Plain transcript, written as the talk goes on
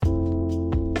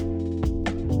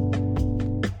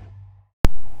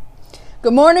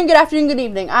Good morning, good afternoon, good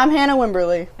evening. I'm Hannah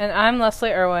Wimberly. And I'm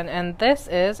Leslie Irwin, and this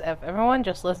is If Everyone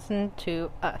Just Listened to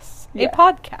Us, Yeah. a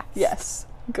podcast. Yes,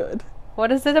 good.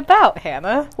 What is it about,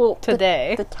 Hannah? Well,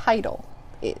 today. The title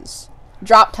is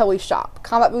Drop Till We Shop,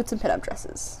 Combat Boots and Pinup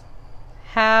Dresses.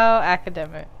 How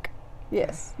academic.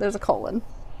 Yes, there's a colon.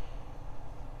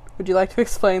 Would you like to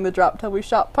explain the Drop Till We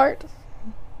Shop part?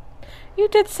 You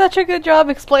did such a good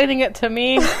job explaining it to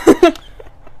me.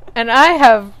 And I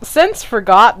have since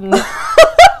forgotten.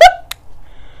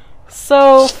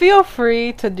 So feel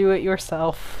free to do it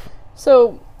yourself.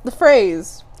 So, the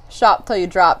phrase, shop till you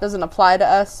drop, doesn't apply to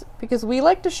us because we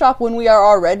like to shop when we are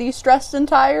already stressed and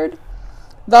tired.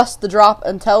 Thus, the drop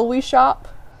until we shop,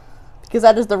 because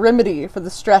that is the remedy for the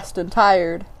stressed and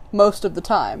tired most of the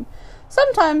time.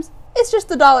 Sometimes, it's just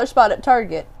the dollar spot at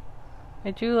Target.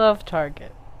 I do love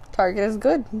Target. Target is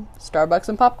good. Starbucks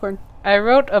and popcorn. I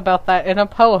wrote about that in a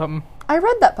poem. I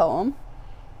read that poem.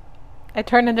 I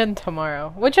turn it in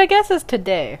tomorrow, which I guess is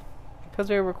today, because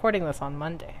we were recording this on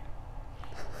Monday.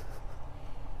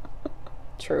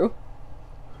 True.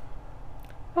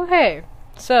 Okay,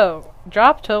 so,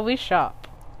 drop till we shop.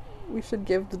 We should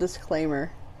give the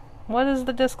disclaimer. What is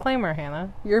the disclaimer,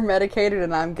 Hannah? You're medicated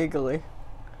and I'm giggly.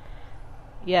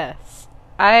 Yes.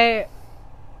 I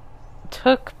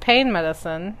took pain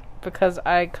medicine because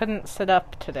I couldn't sit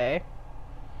up today.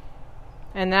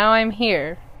 And now I'm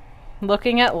here,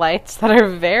 looking at lights that are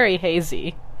very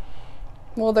hazy.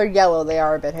 Well, they're yellow. They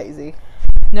are a bit hazy.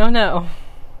 No.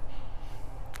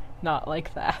 Not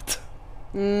like that.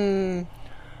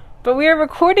 But we are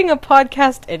recording a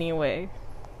podcast anyway.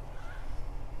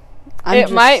 It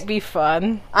might be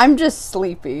fun. I'm just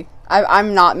sleepy.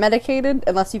 I'm not medicated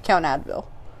unless you count Advil.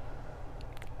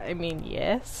 I mean,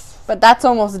 yes. But that's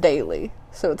almost daily.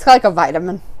 So it's like a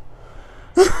vitamin.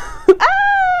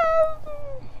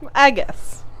 I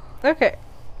guess. Okay.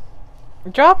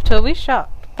 Drop till we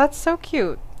shop. That's so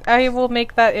cute. I will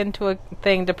make that into a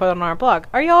thing to put on our blog.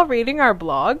 Are y'all reading our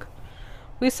blog?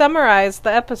 We summarize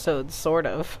the episodes, sort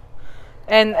of.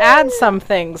 And add some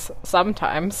things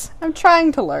sometimes. I'm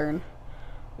trying to learn.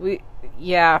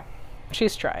 Yeah,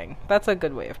 she's trying. That's a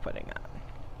good way of putting it.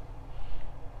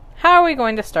 How are we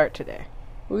going to start today?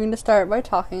 We're going to start by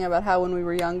talking about how when we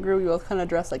were younger, we both kind of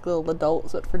dressed like little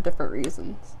adults, but for different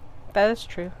reasons. That is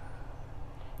true.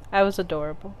 I was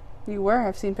adorable. You were.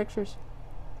 I've seen pictures.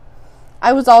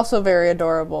 I was also very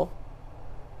adorable.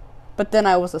 But then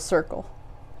I was a circle.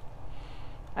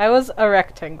 I was a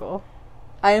rectangle.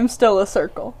 I am still a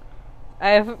circle.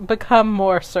 I've become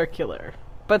more circular,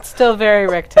 but still very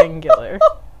rectangular.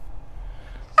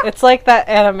 It's like that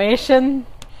animation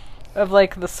of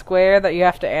like the square that you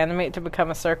have to animate to become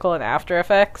a circle in After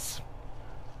Effects.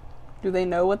 Do they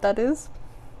know what that is?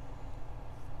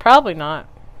 Probably not.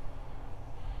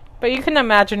 But you can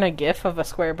imagine a GIF of a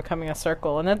square becoming a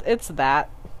circle, and it's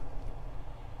that.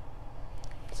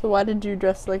 So why did you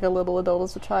dress like a little adult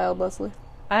as a child, Leslie?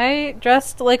 I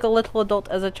dressed like a little adult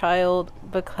as a child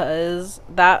because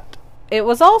it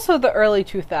was also the early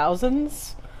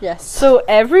 2000s. Yes. So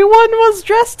everyone was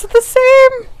dressed the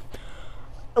same.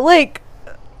 Like,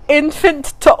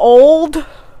 infant to old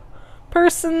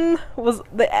person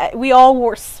we all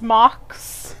wore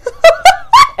smocks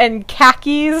and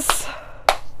khakis.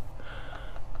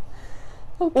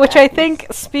 Which I think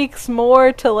speaks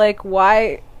more to, like,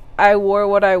 why I wore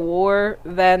what I wore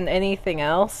than anything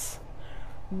else.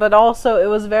 But also, it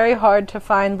was very hard to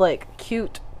find, like,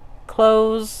 cute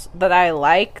clothes that I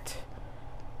liked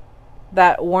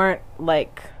that weren't,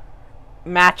 like,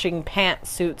 matching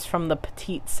pantsuits from the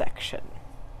petite section.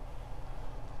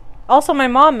 Also, my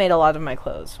mom made a lot of my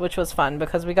clothes, which was fun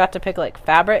because we got to pick, like,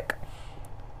 fabric.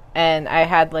 And I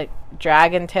had, like,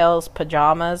 Dragon Tales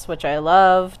pajamas, which I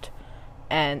loved.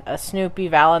 And a Snoopy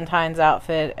Valentine's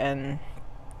outfit, and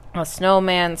a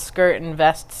snowman skirt and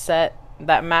vest set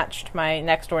that matched my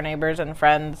next door neighbors and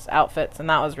friends' outfits, and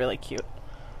that was really cute.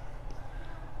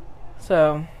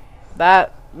 So,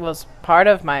 that was part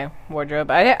of my wardrobe.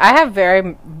 I have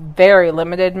very, very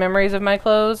limited memories of my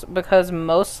clothes, because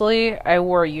mostly I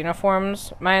wore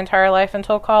uniforms my entire life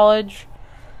until college,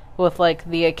 with, like,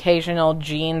 the occasional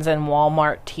jeans and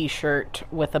Walmart t-shirt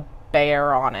with a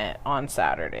bear on it on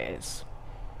Saturdays.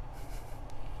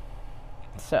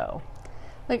 So,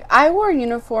 like, I wore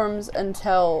uniforms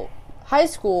until high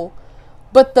school,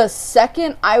 but the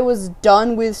second I was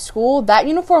done with school, that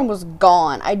uniform was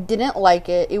gone. I didn't like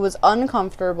it. It was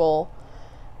uncomfortable.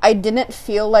 I didn't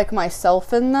feel like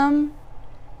myself in them,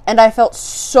 and I felt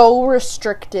so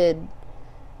restricted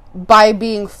by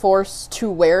being forced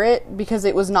to wear it because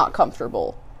it was not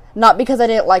comfortable. Not because I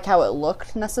didn't like how it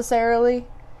looked necessarily.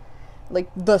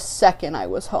 Like, the second I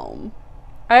was home.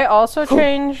 I also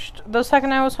changed the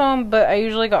second I was home, but I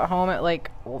usually got home at,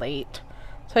 like, late.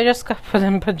 So I just got put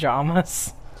in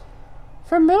pajamas.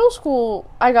 For middle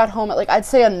school, I got home at, like, I'd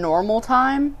say a normal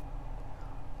time.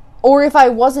 Or if I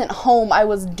wasn't home, I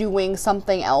was doing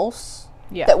something else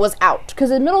that was out.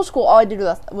 Because in middle school, all I did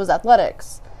was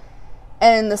athletics.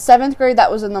 And in the 7th grade,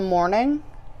 that was in the morning.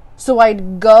 So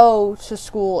I'd go to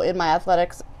school in my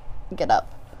athletics, get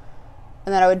up.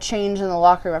 And then I would change in the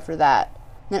locker room after that.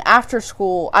 And then after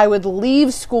school, I would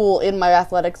leave school in my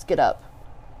athletics, get up.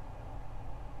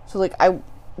 So, like, I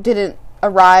didn't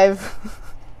arrive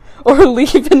or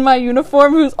leave in my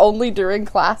uniform. It was only during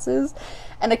classes.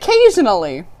 And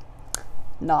occasionally,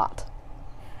 not.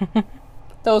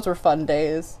 Those were fun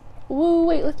days. Woo,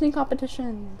 weightlifting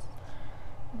competitions.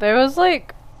 There was,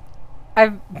 like,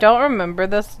 I don't remember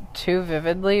this too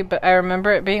vividly, but I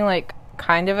remember it being, like,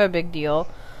 kind of a big deal.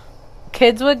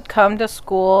 Kids would come to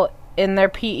school in their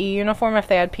PE uniform if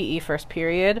they had PE first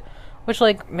period, which,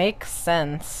 like, makes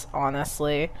sense,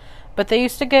 honestly. But they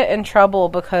used to get in trouble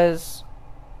because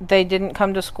they didn't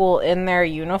come to school in their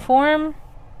uniform.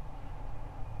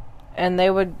 And they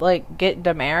would, like, get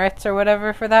demerits or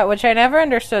whatever for that, which I never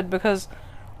understood because,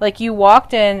 like, you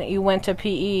walked in, you went to PE,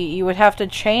 you would have to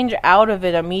change out of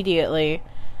it immediately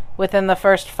within the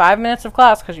first 5 minutes of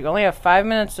class because you only have 5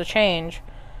 minutes to change,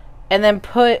 and then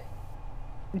put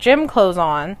gym clothes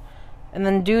on, and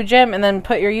then do gym, and then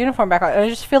put your uniform back on. I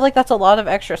just feel like that's a lot of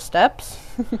extra steps.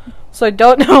 So I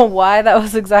don't know why that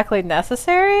was exactly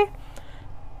necessary.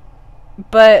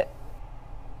 But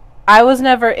I was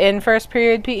never in first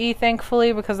period PE,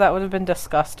 thankfully, because that would have been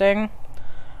disgusting.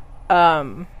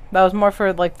 That was more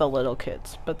for, like, the little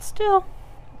kids. But still,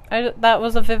 that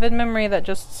was a vivid memory that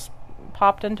just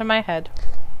popped into my head.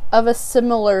 Of a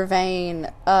similar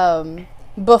vein,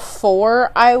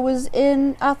 before I was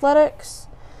in athletics,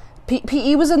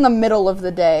 PE was in the middle of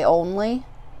the day only,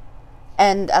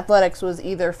 and athletics was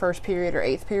either first period or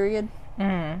 8th period.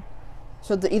 Mm.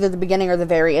 So either the beginning or the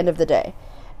very end of the day.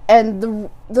 And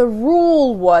the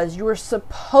rule was you were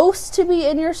supposed to be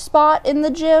in your spot in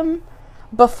the gym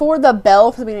before the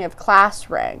bell for the beginning of class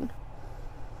rang.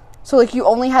 So, like, you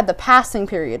only had the passing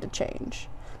period to change.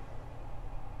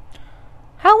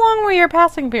 How long were your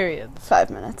passing periods? 5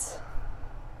 minutes.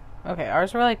 Okay,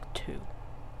 ours were, like, 2.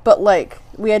 But, like,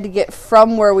 we had to get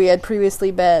from where we had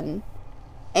previously been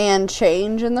and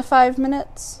change in the 5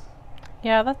 minutes.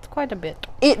 Yeah, that's quite a bit.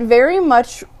 It very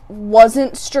much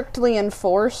wasn't strictly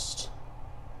enforced.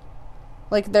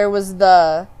 Like, there was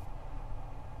the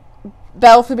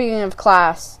bell for the beginning of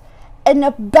class, and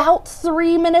about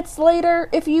 3 minutes later,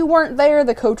 if you weren't there,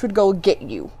 the coach would go get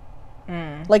you.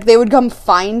 Like, they would come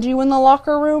find you in the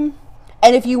locker room,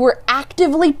 and if you were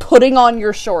actively putting on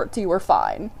your shorts, you were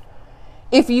fine.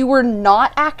 If you were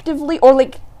not actively, or,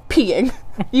 like, peeing,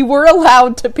 you were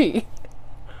allowed to pee.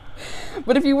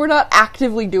 But if you were not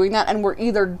actively doing that and were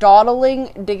either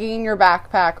dawdling, digging in your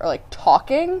backpack, or, like,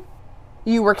 talking,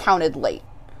 you were counted late.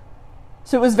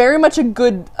 So it was very much a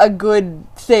good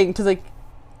thing to, like,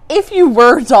 if you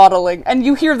were dawdling and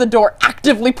you hear the door,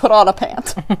 actively put on a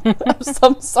pant of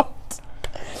some sort.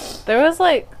 There was,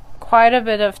 like, quite a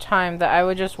bit of time that I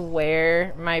would just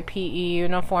wear my PE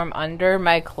uniform under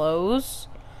my clothes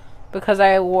because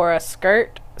I wore a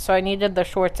skirt, so I needed the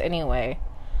shorts anyway.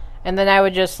 And then I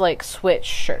would just, like, switch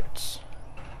shirts.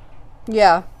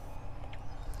 Yeah.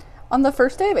 On the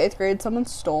first day of 8th grade, someone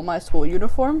stole my school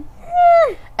uniform.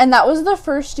 And that was the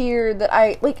first year that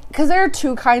I, like, because there are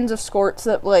 2 kinds of skirts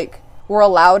that, like, were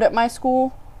allowed at my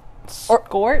school.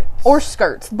 Skirts? Or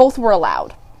skirts. Both were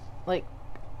allowed.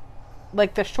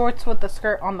 Like the shorts with the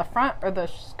skirt on the front, or the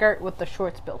skirt with the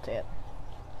shorts built in?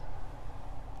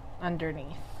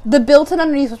 Underneath. The built-in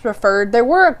underneath was preferred. There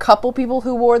were a couple people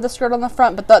who wore the skirt on the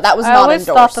front, but that was not endorsed.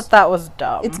 I always thought that was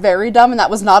dumb. It's very dumb, and that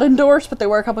was not endorsed, but there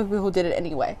were a couple people who did it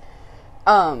anyway.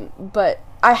 But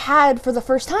I had, for the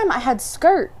first time, I had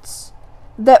skirts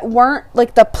that weren't,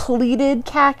 like, the pleated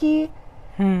khaki.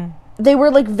 They were,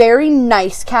 like, very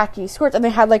nice khaki skirts, and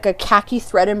they had, like, a khaki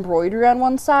thread embroidery on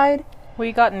one side.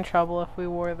 We got in trouble if we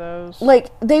wore those. Like,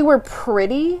 they were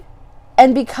pretty,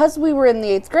 and because we were in the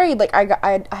 8th grade, like,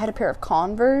 I had a pair of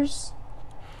Converse.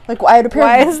 Like, I had a pair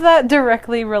Why of... is that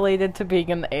directly related to being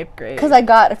in the 8th grade? Because I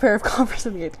got a pair of Converse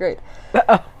in the 8th grade.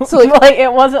 So, like,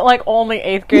 it wasn't like only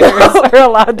 8th graders are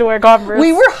allowed to wear Converse.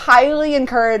 We were highly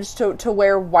encouraged to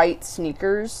wear white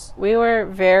sneakers. We were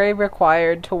very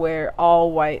required to wear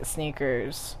all white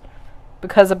sneakers.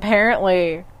 Because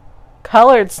apparently,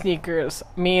 colored sneakers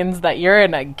means that you're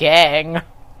in a gang.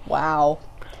 Wow.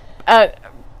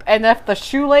 And if the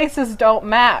shoelaces don't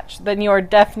match, then you are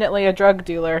definitely a drug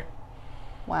dealer.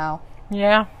 Wow.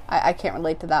 Yeah. I can't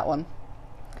relate to that one.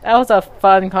 That was a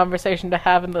fun conversation to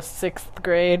have in the 6th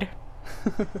grade.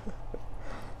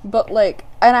 But, like,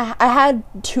 and I had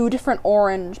 2 different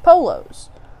orange polos.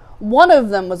 One of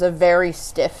them was a very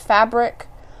stiff fabric,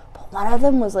 but one of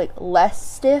them was, like, less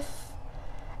stiff.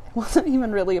 It wasn't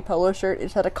even really a polo shirt. It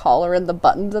just had a collar and the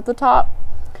buttons at the top.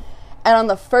 And on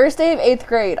the first day of 8th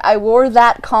grade, I wore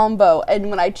that combo, and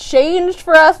when I changed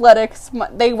for athletics,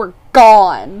 they were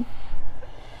gone.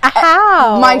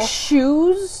 Ow! My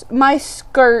shoes, my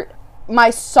skirt, my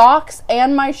socks,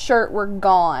 and my shirt were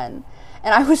gone.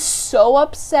 And I was so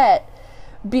upset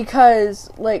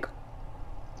because, like,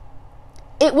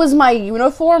 it was my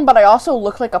uniform, but I also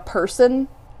looked like a person.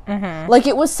 Mm-hmm. Like,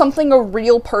 it was something a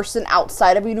real person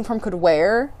outside of a uniform could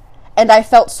wear, and I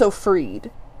felt so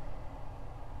freed.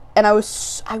 And I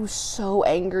was so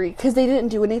angry because they didn't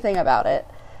do anything about it.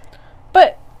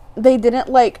 But they didn't,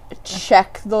 like,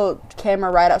 check the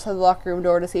camera right outside the locker room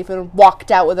door to see if it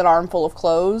walked out with an armful of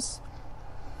clothes.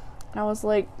 And I was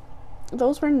like,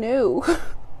 those were new.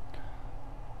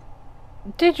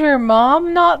 Did your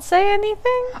mom not say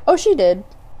anything? Oh, she did.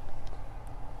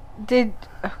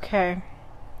 Okay.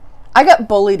 I got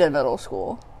bullied in middle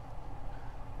school.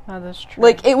 That is true.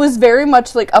 Like, it was very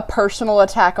much, like, a personal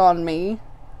attack on me.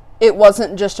 It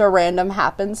wasn't just a random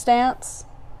happenstance.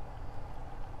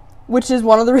 Which is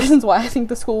one of the reasons why I think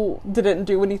the school didn't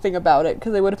do anything about it,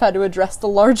 because they would have had to address the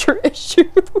larger issue.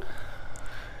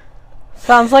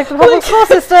 Sounds like the public school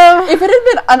system. If it had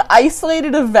been an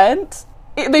isolated event,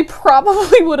 they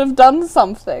probably would have done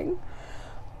something.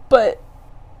 But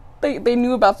they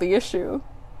knew about the issue.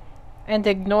 And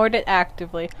ignored it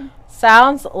actively.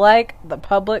 Sounds like the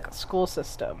public school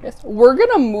system. Yes. We're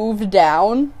gonna move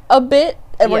down a bit,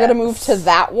 and we're gonna move to Yes.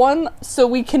 that one so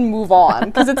we can move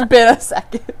on, because it's been a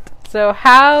second. So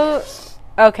how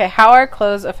our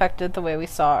clothes affected the way we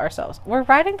saw ourselves. We're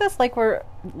writing this like we're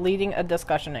leading a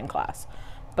discussion in class.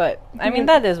 But, I mean,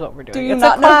 that is what we're doing. It's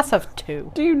a class of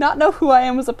 2. Do you not know who I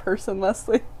am as a person,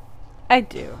 Leslie? I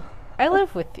do. I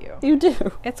live with you. You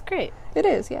do. It's great. It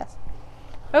is, yes.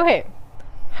 Okay.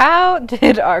 How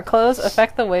did our clothes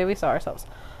affect the way we saw ourselves?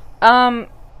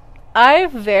 I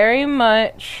very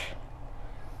much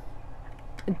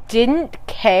didn't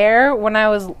care when I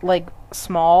was, like,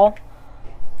 small.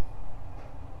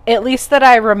 At least that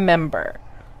I remember.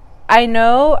 I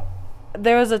know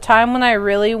there was a time when I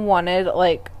really wanted,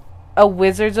 like, a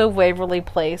Wizards of Waverly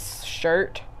Place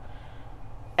shirt.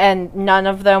 And none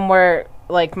of them were,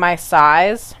 like, my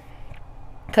size.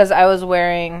 Because I was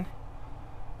wearing,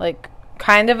 like,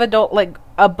 kind of adult, like,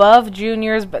 above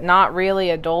juniors, but not really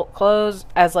adult clothes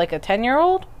as, like, a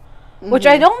 10-year-old. Mm-hmm. Which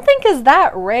I don't think is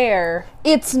that rare.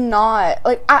 It's not.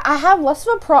 Like, I have less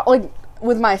of a problem, like,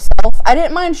 with myself. I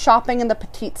didn't mind shopping in the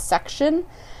petite section.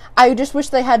 I just wish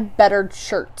they had better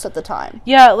shirts at the time.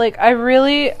 Yeah, like, I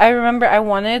remember I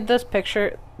wanted this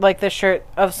picture, like, the shirt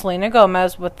of Selena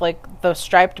Gomez with, like, the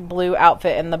striped blue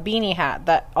outfit and the beanie hat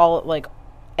that all, like,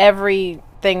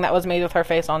 everything that was made with her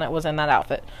face on it was in that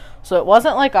outfit. So it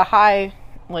wasn't, like, a high,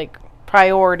 like,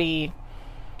 priority,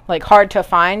 like, hard to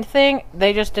find thing.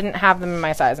 They just didn't have them in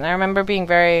my size. And I remember being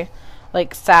very,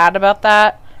 like, sad about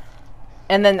that.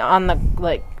 And then on the,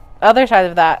 like, other side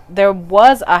of that, there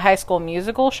was a High School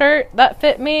Musical shirt that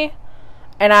fit me,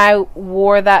 and I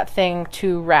wore that thing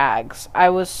to rags. I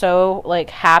was so, like,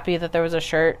 happy that there was a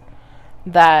shirt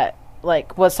that,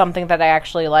 like, was something that I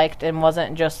actually liked and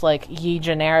wasn't just, like, ye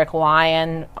generic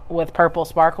lion with purple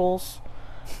sparkles.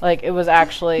 Like, it was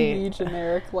actually... Ye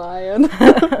generic lion.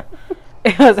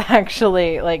 It was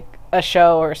actually, like, a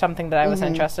show or something that I was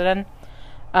interested in.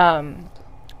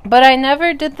 But I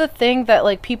never did the thing that,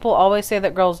 like, people always say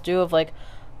that girls do of, like,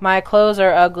 my clothes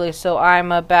are ugly, so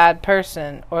I'm a bad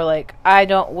person. Or, like, I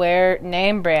don't wear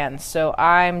name brands, so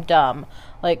I'm dumb.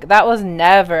 Like, that was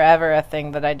never, ever a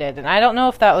thing that I did. And I don't know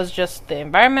if that was just the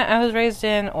environment I was raised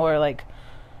in, or, like,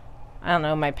 I don't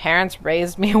know, my parents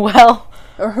raised me well.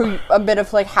 Or a bit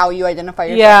of, like, how you identify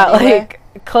yourself. Yeah, anyway.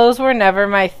 like, clothes were never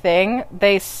my thing.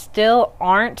 They still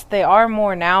aren't. They are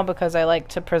more now because I like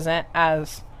to present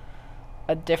as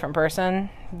a different person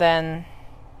than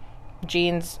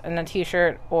jeans and a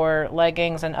t-shirt or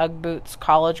leggings and Ugg boots,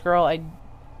 college girl.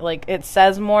 It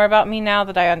says more about me now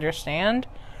that I understand.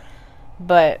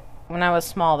 But when I was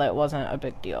small, that wasn't a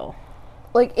big deal.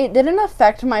 Like, it didn't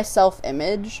affect my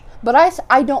self-image, but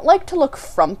I don't like to look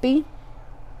frumpy.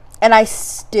 And I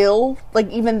still, like,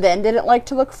 even then didn't like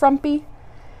to look frumpy.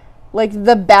 Like,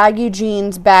 the baggy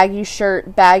jeans, baggy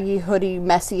shirt, baggy hoodie,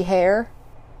 messy hair.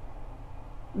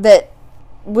 That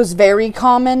was very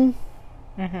common.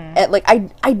 Mm-hmm. And, like,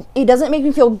 it doesn't make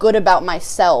me feel good about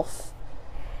myself.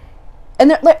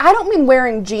 And like, I don't mean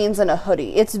wearing jeans and a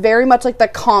hoodie. It's very much like the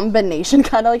combination,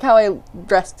 kind of like how I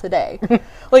dressed today.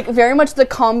 Like, very much the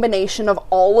combination of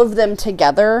all of them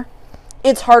together.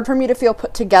 It's hard for me to feel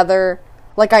put together,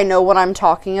 like I know what I'm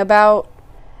talking about,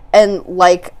 and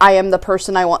like I am the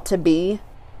person I want to be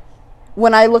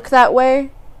when I look that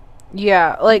way.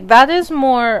 Yeah, like, that is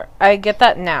more, I get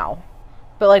that now.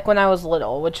 But, like, when I was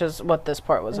little, which is what this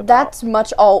part was about.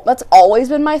 That's always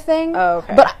been my thing. Oh,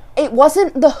 okay. But it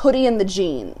wasn't the hoodie and the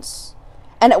jeans.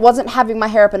 And it wasn't having my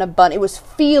hair up in a bun. It was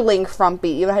feeling frumpy,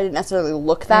 even if I didn't necessarily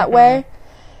look that way.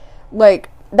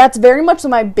 Like, that's very much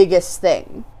my biggest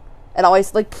thing. And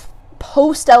always, like,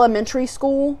 post-elementary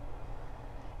school,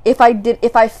 if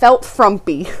I felt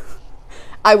frumpy,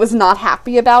 I was not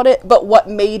happy about it. But what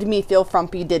made me feel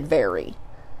frumpy did vary.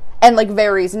 And, like,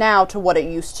 varies now to what it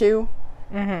used to.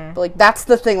 But, like, that's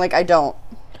the thing, like,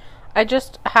 I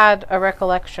just had a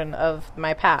recollection of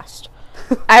my past.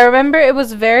 I remember it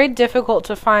was very difficult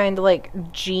to find,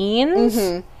 like, jeans.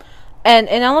 And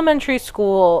in elementary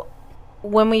school,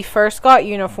 when we first got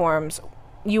uniforms,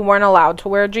 you weren't allowed to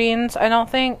wear jeans, I don't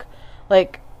think.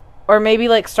 Like, or maybe,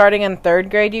 like, starting in 3rd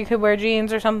grade you could wear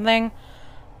jeans or something.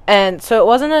 And so it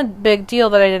wasn't a big deal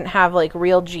that I didn't have, like,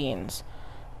 real jeans.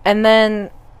 And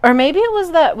then, or maybe it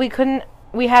was that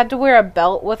we had to wear a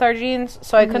belt with our jeans,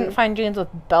 so I couldn't find jeans with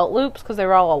belt loops because they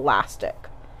were all elastic.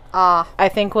 I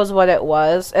think was what it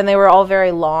was. And they were all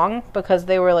very long because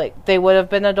they were like, they would have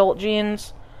been adult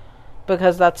jeans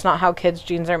because that's not how kids'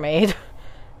 jeans are made.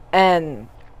 And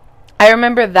I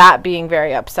remember that being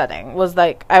very upsetting. Was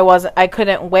like, I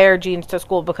couldn't wear jeans to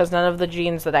school because none of the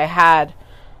jeans that I had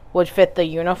would fit the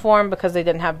uniform because they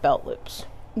didn't have belt loops.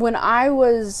 When I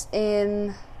was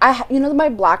in, my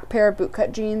black pair of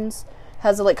bootcut jeans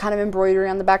has a, like, kind of embroidery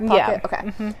on the back pocket? Yeah.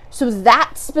 Okay. So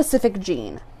that specific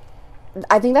jean,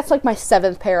 I think that's, like, my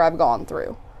 7th pair I've gone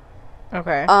through.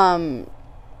 Okay.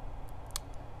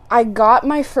 I got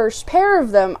my first pair of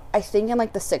them, I think, in,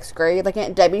 like, the 6th grade. Like,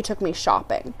 Aunt Debbie took me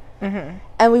shopping.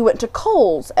 And we went to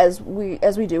Kohl's, as we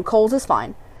do. Kohl's is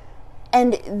fine.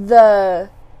 And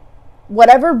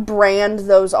whatever brand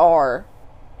those are,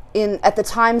 at the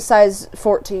time size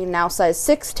 14, now size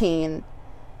 16,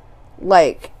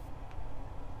 like,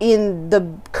 in the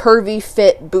curvy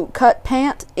fit bootcut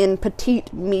pant in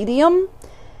petite medium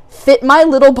fit my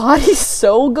little body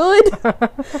so good.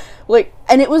 Like,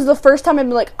 and it was the first time I'd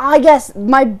been like, yes,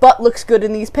 my butt looks good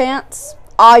in these pants.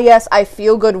 Yes, I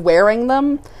feel good wearing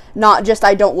them. Not just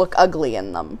I don't look ugly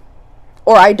in them.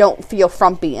 Or I don't feel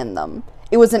frumpy in them.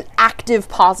 It was an active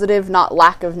positive, not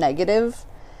lack of negative.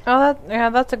 Oh,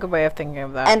 that's a good way of thinking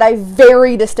of that. And I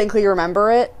very distinctly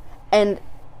remember it. And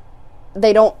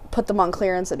they don't put them on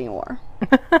clearance anymore.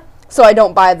 So I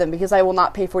don't buy them because I will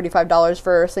not pay $45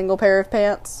 for a single pair of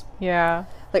pants. Yeah.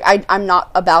 Like, I'm not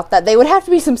about that. They would have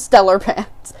to be some stellar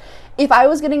pants. If I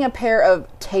was getting a pair of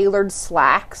tailored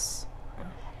slacks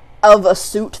of a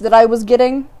suit that I was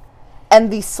getting,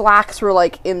 and the slacks were,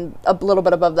 like, in a little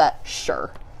bit above that,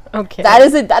 sure. Okay. That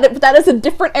is a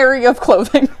different area of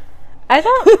clothing. I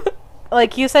don't,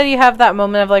 like, you said you have that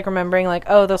moment of, like, remembering, like,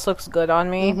 oh, this looks good on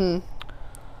me.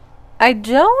 I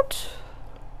don't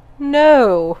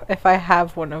know if I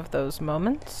have one of those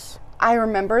moments. I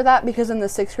remember that because in the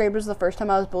 6th grade was the first time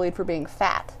I was bullied for being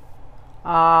fat.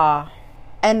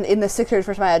 And in the 6th grade, the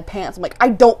first time I had pants, I'm like, I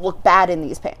don't look bad in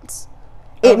these pants.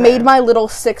 It made my little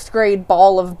 6th grade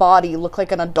ball of body look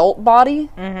like an adult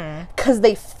body. Because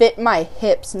they fit my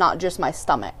hips, not just my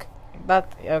stomach.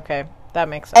 Okay. That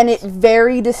makes sense. And it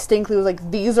very distinctly was like,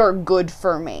 these are good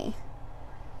for me.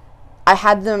 I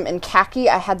had them in khaki,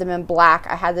 I had them in black,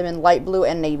 I had them in light blue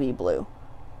and navy blue.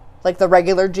 Like the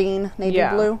regular jean navy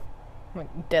blue.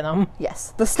 Like denim.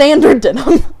 Yes, the standard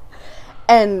denim.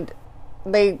 And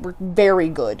they were very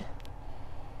good.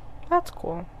 That's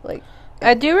cool. Like,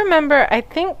 I do remember, I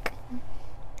think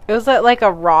it was at like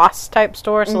a Ross type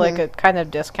store, so like a kind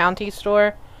of discounty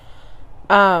store.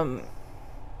 That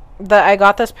I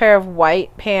got this pair of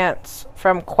white pants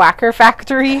from Quacker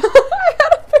Factory. I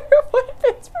had a pair of white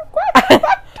pants from Quacker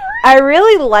Factory. I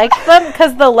really liked them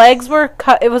because the legs were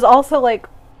cut. It was also like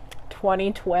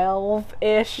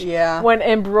 2012-ish. Yeah. When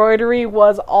embroidery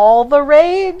was all the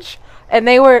rage. And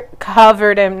they were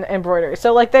covered in embroidery.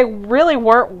 So, like, they really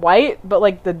weren't white, but,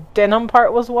 like, the denim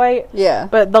part was white. Yeah.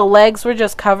 But the legs were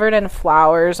just covered in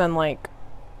flowers and, like,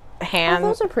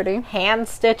 those are pretty.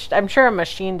 Hand-stitched. I'm sure a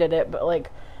machine did it, but,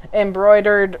 like,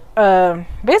 embroidered,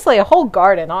 basically a whole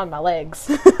garden on my legs.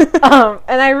 And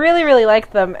I really, really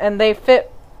liked them. And they fit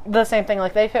the same thing.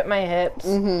 Like, they fit my hips.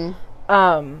 And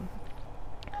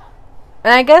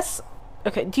I guess...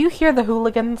 Okay, do you hear the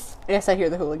hooligans? Yes, I hear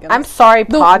the hooligans. I'm sorry,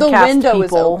 podcast the window people.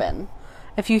 is open.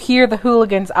 if you hear the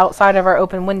hooligans outside of our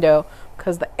open window,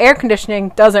 because the air conditioning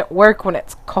doesn't work when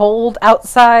it's cold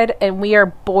outside and we are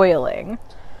boiling.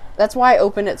 That's why I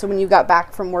opened it so when you got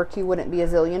back from work you wouldn't be a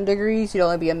zillion degrees, you'd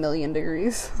only be a million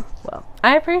degrees. Well,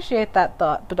 I appreciate that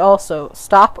thought, but also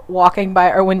stop walking by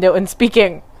our window and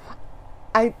speaking.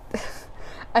 I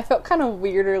felt kind of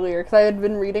weird earlier because I had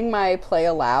been reading my play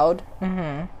aloud.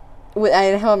 Mm-hmm. I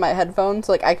didn't have my headphones,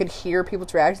 so like I could hear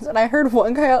people's reactions, and I heard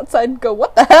one guy outside go,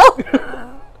 "What the hell?"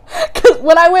 Because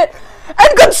when I went,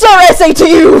 "And good sir, I say to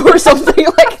you," or something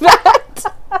like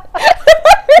that.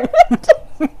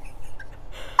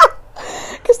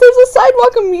 Because there's a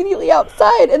sidewalk immediately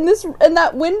outside, and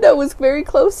that window was very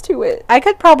close to it. I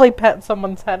could probably pet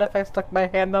someone's head if I stuck my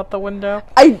hand out the window.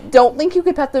 I don't think you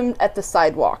could pet them at the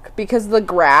sidewalk because the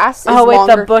grass is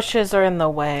longer. The bushes are in the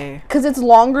way. Because it's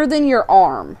longer than your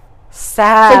arm.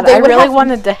 Sad. I really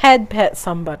wanted to head pet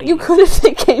somebody. You could if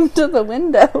they came to the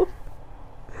window.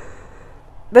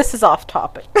 This is off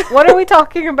topic. What are we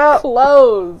talking about?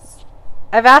 Clothes.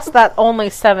 I've asked that only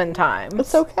 7 times.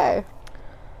 It's okay.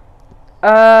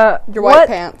 Your white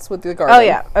pants with the garden. Oh,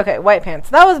 yeah. Okay, white pants.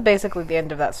 That was basically the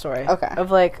end of that story. Okay. Of,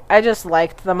 like, I just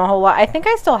liked them a whole lot. I think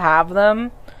I still have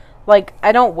them. Like,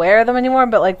 I don't wear them anymore,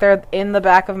 but, like, they're in the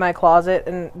back of my closet,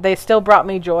 and they still brought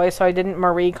me joy, so I didn't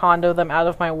Marie Kondo them out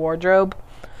of my wardrobe.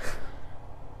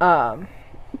 Mm-hmm.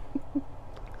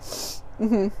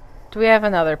 Do we have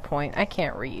another point? I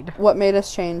can't read. What made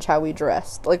us change how we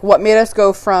dressed? Like, what made us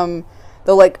go from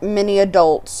the, like, mini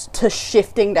adults to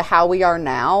shifting to how we are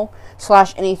now,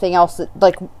 / anything else that,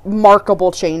 like,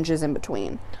 markable changes in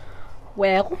between?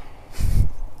 Well,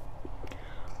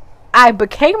 I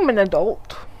became an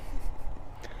adult,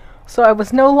 so I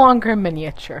was no longer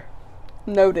miniature.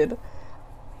 Noted.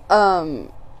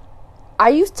 I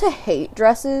used to hate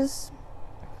dresses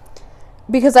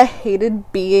because I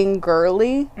hated being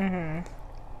girly. Mm-hmm.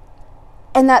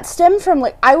 And that stemmed from,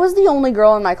 like, I was the only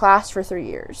girl in my class for 3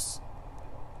 years.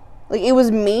 Like, it was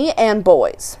me and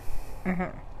boys.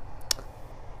 Mm-hmm.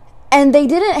 And they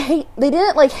didn't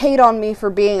hate on me for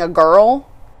being a girl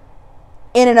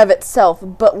in and of itself,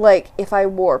 but, like, if I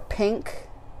wore pink,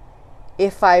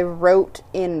 if I wrote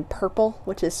in purple,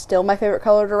 which is still my favorite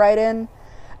color to write in,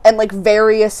 and, like,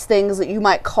 various things that you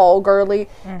might call girly,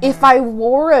 if I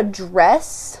wore a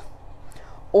dress,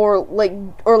 or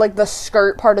the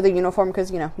skirt part of the uniform,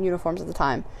 because, you know, uniforms at the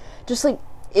time, just, like,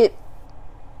 it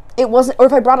wasn't, or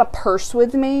if I brought a purse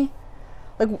with me,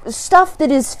 like, stuff that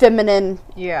is feminine.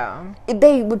 Yeah.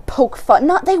 They would poke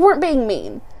fun. They weren't being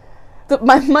mean.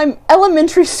 My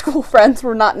elementary school friends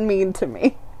were not mean to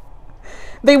me.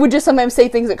 They would just sometimes say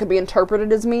things that could be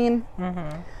interpreted as mean.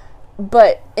 Mm-hmm.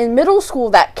 But in middle school,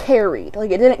 that carried.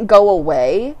 Like, it didn't go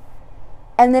away.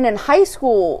 And then in high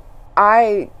school,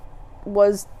 I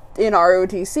was in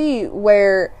ROTC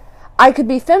where I could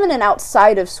be feminine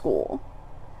outside of school.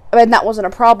 I mean, that wasn't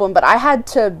a problem, but I had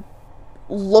to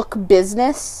look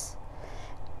business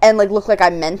and, like, look like I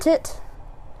meant it.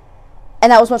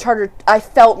 And that was much harder. I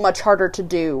felt much harder to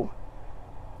do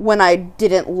when I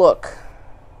didn't look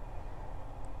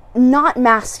not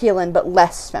masculine, but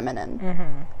less feminine.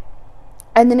 Mm-hmm.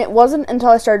 And then it wasn't until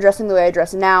I started dressing the way I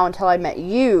dress now until I met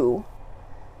you.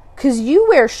 Because you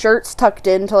wear shirts tucked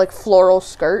into, like, floral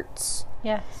skirts.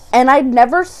 Yes. And I'd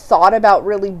never thought about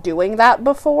really doing that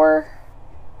before.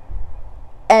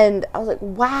 And I was like,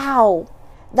 wow,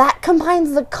 that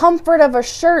combines the comfort of a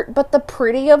shirt, but the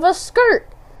pretty of a skirt.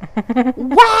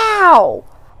 Wow!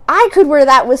 I could wear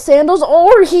that with sandals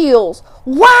or heels.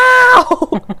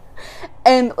 Wow!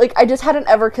 And, like, I just hadn't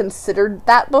ever considered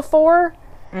that before.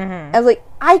 Mm-hmm. I was like,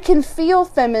 I can feel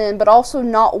feminine, but also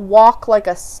not walk like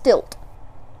a stilt.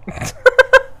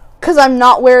 Because I'm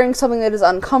not wearing something that is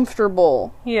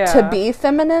uncomfortable to be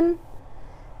feminine.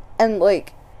 And,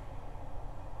 like,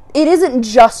 it isn't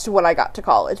just when I got to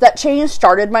college. That change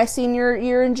started my senior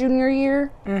year and junior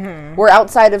year. Mm-hmm. Where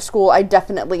outside of school, I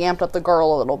definitely amped up the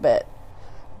girl a little bit.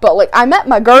 But, like, I'm at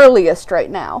my girliest right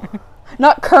now.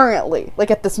 Not currently,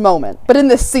 like, at this moment, but in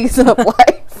this season of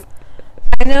life.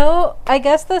 I know, I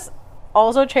guess this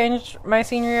also changed my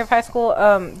senior year of high school.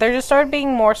 There just started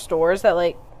being more stores that,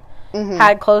 like,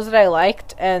 had clothes that I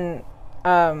liked and,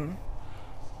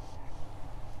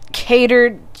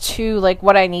 catered to, like,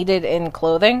 what I needed in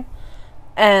clothing.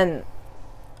 And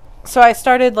so I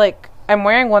started, like, I'm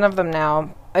wearing one of them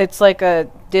now. It's like a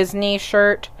Disney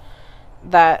shirt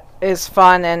that is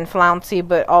fun and flouncy,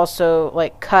 but also,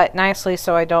 like, cut nicely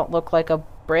so I don't look like a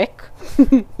brick.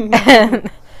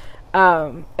 And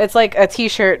it's like a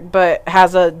t-shirt but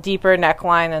has a deeper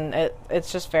neckline, and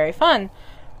it's just very fun.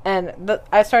 And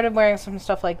I started wearing some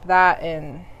stuff like that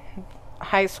in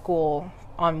high school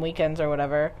on weekends or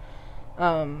whatever.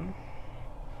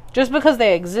 Just because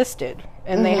they existed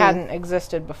and they hadn't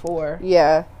existed before.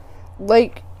 Yeah.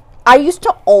 Like, I used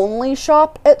to only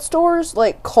shop at stores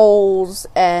like Kohl's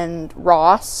and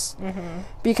Ross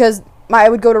because I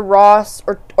would go to Ross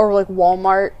or like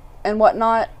Walmart and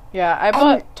whatnot. Yeah, I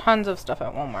bought tons of stuff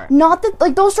at Walmart. Not that,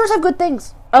 like, those stores have good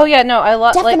things. Oh yeah, no, I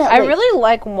love, like, I Definitely. really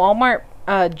like Walmart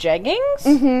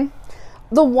jeggings.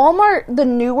 The Walmart, the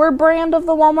newer brand of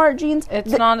the Walmart jeans,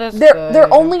 It's not as they're good.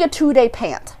 they're only a 2-day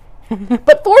pant.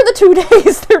 But for the 2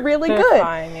 days, they're really They're good.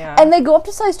 fine, yeah. And they go up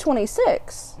to size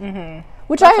 26.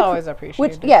 Which That's I always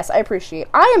appreciated. Which, yes, I appreciate.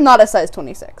 I am not a size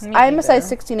 26. Me I am a size either.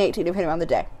 16, 18, depending on the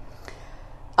day.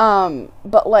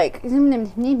 But like,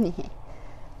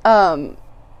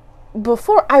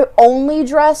 before I only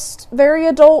dressed very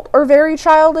adult or very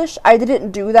childish. I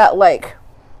didn't do that like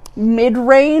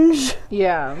mid-range.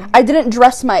 Yeah. I didn't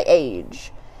dress my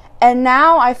age. And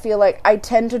now I feel like I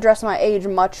tend to dress my age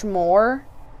much more,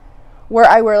 where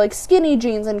I wear like skinny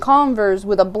jeans and Converse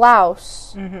with a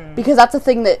blouse, because that's a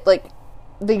thing that like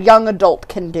the young adult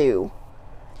can do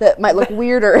that might look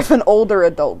weirder if an older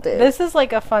adult did. This is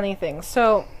like a funny thing.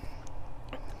 So,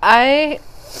 I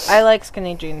like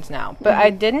skinny jeans now, but I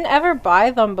didn't ever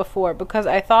buy them before because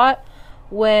I thought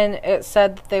when it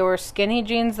said that they were skinny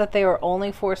jeans that they were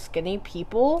only for skinny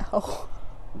people. Oh.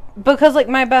 Because like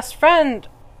my best friend,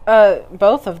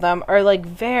 both of them are like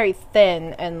very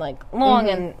thin and like long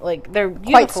and like they're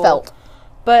beautiful. Quite svelte.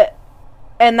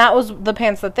 And that was the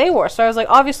pants that they wore. So I was like,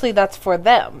 obviously that's for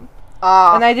them.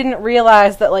 Ah. And I didn't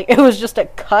realize that like it was just a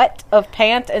cut of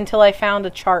pant until I found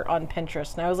a chart on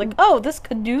Pinterest. And I was like, oh, this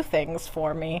could do things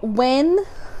for me. When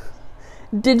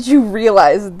did you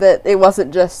realize that it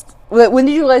wasn't just... When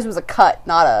did you realize it was a cut,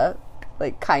 not a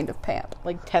like kind of pant?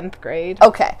 Like 10th grade.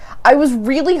 Okay. I was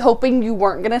really hoping you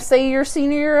weren't going to say your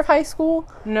senior year of high school.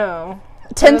 No.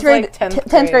 10th grade, like 10th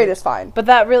 10th grade is fine. But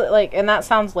that really, like, and that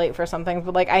sounds late for some things,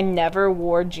 but, like, I never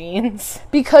wore jeans.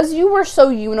 Because you were so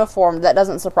uniformed, that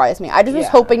doesn't surprise me. I just was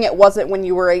Yeah. hoping it wasn't when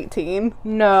you were 18.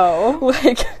 No.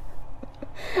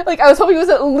 Like, I was hoping it was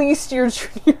at least your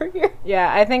junior year.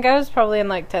 Yeah, I think I was probably in,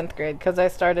 like, 10th grade, because I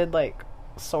started, like,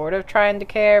 sort of trying to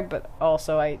care, but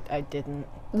also I didn't.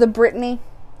 The Brittany,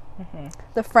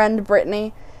 the friend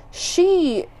Brittany,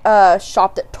 she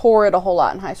shopped at Torrid a whole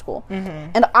lot in high school.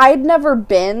 And I'd never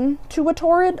been to a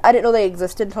Torrid. I didn't know they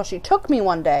existed until she took me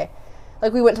one day.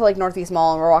 Like, we went to, like, Northeast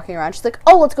Mall and we're walking around. She's like,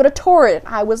 oh, let's go to Torrid.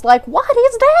 And I was like, what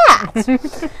is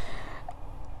that?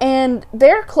 And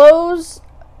their clothes...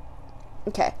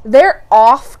 Okay. Their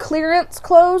off-clearance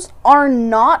clothes are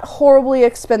not horribly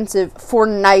expensive for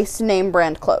nice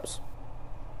name-brand clothes.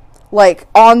 Like,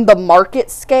 on the market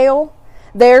scale,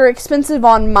 they're expensive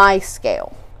on my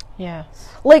scale. Yes.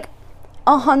 Like,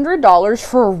 $100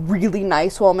 for a really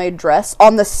nice, well-made dress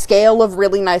on the scale of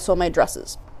really nice, well-made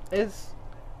dresses Is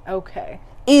okay.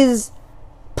 is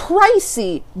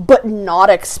pricey, but not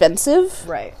expensive.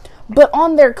 Right. But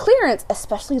on their clearance,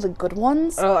 especially the good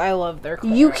ones, Oh, I love their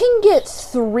clearance. you can get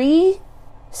 3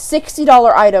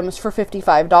 $60 items for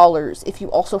 $55 if you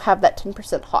also have that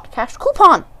 10% hot cash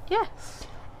coupon. Yes.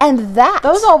 And that...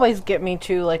 Those always get me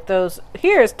too, like those,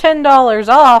 here's $10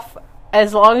 off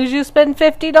as long as you spend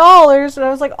 $50. And I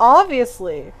was like,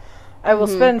 obviously, I will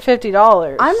spend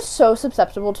 $50. I'm so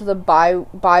susceptible to the buy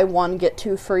one, get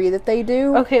two free that they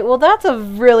do. Okay, well, that's a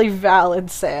really valid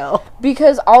sale.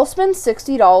 Because I'll spend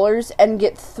 $60 and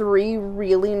get 3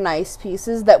 really nice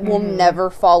pieces that will never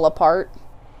fall apart.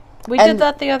 We And- did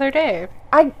that the other day.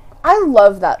 I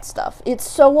love that stuff. It's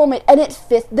so well made. And it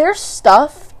fits... Their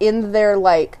stuff in their,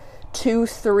 like,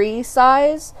 2-3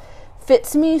 size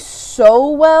fits me so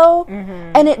well.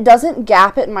 And it doesn't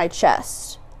gap at my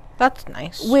chest. That's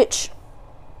nice. Which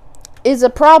is a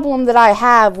problem that I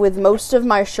have with most of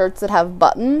my shirts that have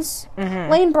buttons.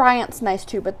 Lane Bryant's nice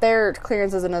too, but their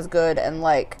clearance isn't as good, and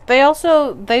like... They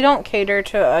don't cater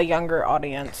to a younger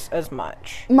audience as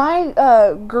much.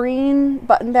 My green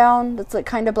button-down that's like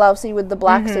kind of blousey with the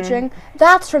black stitching,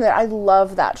 that's from there. I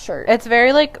love that shirt. It's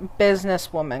very like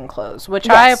businesswoman clothes, which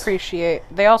I Yes. appreciate.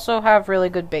 They also have really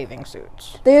good bathing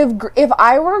suits. They have... If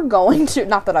I were going to...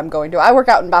 Not that I'm going to. I work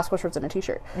out in basketball shorts and a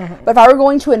t-shirt. But if I were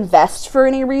going to invest for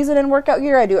any reason in workout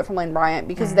gear, I do it from Lane Bryant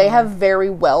because they have very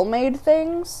well-made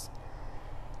things.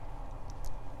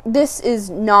 This is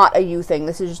not a you thing.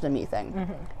 This is just a me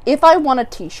thing. If I want a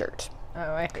t-shirt,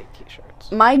 Oh, I hate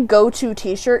t-shirts. my go-to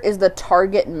t-shirt is the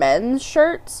Target men's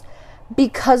shirts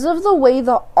because of the way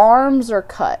the arms are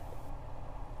cut.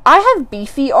 I have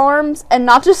beefy arms and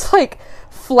not just like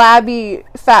flabby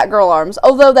fat girl arms,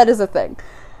 although that is a thing.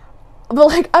 But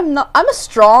like I'm a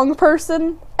strong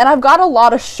person and I've got a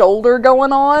lot of shoulder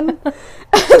going on.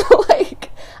 And,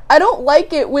 like, I don't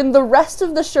like it when the rest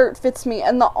of the shirt fits me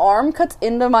and the arm cuts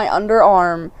into my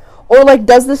underarm. Or, like,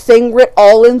 does the thing where it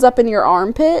all ends up in your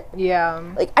armpit. Yeah.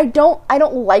 Like, I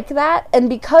don't like that. And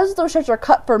because those shirts are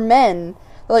cut for men,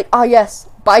 they're like, oh, yes,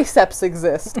 biceps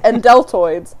exist. And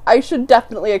deltoids. I should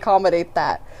definitely accommodate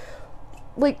that.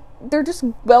 Like, they're just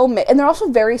well-made. And they're also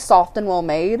very soft and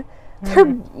well-made. They're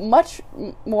much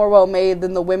more well-made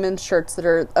than the women's shirts that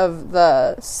are of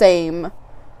the same,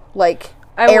 like,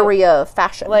 area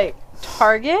fashion. Like,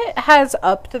 Target has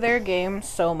upped their game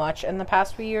so much in the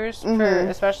past few years,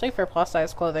 especially for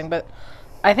plus-size clothing, but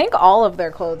I think all of their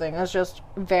clothing is just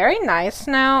very nice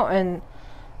now, and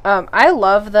I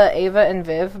love the Ava and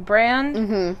Viv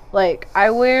brand. Like,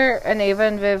 I wear an Ava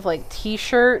and Viv, like,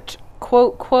 t-shirt,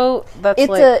 quote, that's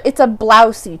it's a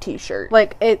blousey t-shirt.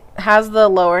 Like, it has the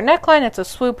lower neckline, it's a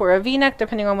swoop or a v-neck,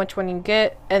 depending on which one you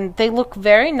get, and they look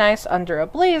very nice under a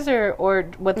blazer or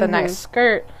with a nice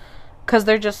skirt, because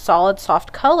they're just solid,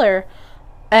 soft color.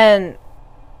 And,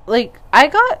 like, I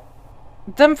got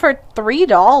them for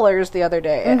 $3 the other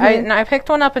day. And I picked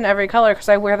one up in every color because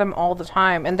I wear them all the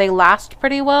time, and they last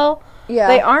pretty well. Yeah.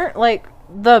 They aren't, like,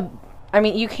 I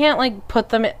mean, you can't, like, put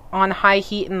them on high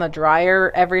heat in the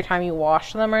dryer every time you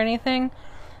wash them or anything.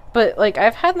 But, like,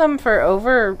 I've had them for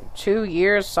over 2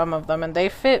 years, some of them, and they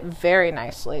fit very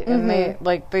nicely. And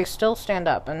they still stand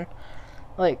up. And,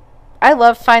 like, I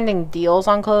love finding deals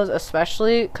on clothes,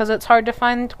 especially because it's hard to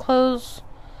find clothes.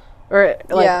 Or,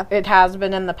 like, it has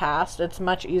been in the past. It's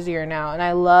much easier now. And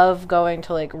I love going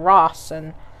to, like, Ross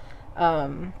and,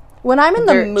 when I'm in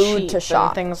the mood to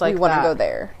shop, things like we want to go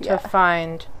there. To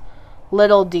find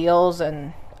little deals.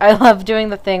 And I love doing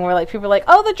the thing where, like, people are like,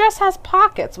 oh, the dress has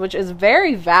pockets, which is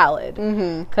very valid.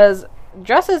 Because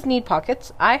dresses need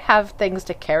pockets. I have things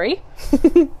to carry.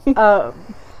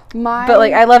 But,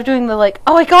 like, I love doing the, like,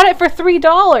 oh, I got it for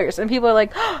 $3. And people are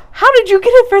like, oh, how did you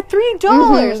get it for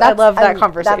 $3? I love that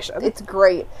conversation. It's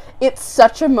great. It's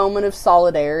such a moment of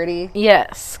solidarity.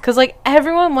 Yes. Because, like,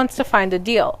 everyone wants to find a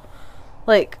deal.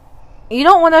 Like, you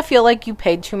don't want to feel like you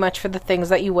paid too much for the things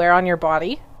that you wear on your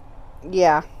body.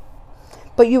 Yeah.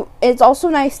 But it's also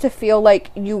nice to feel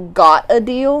like you got a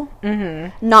deal.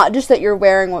 Not just that you're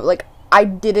wearing, like, I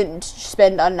didn't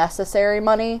spend unnecessary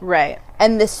money. Right.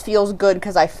 And this feels good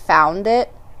because I found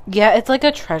it. Yeah, it's like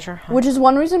a treasure hunt. Which is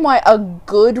one reason why a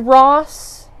good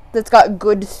Ross that's got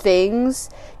good things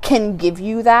can give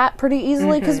you that pretty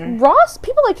easily. Because Ross,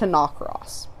 people like to knock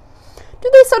Ross. Do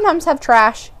they sometimes have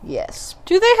trash? Yes.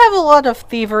 Do they have a lot of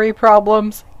thievery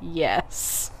problems?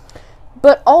 Yes.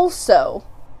 But also,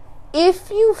 if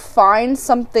you find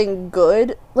something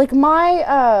good, like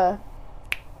my,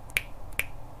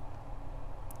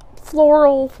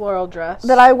 floral dress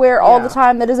that I wear all the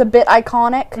time that is a bit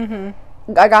iconic.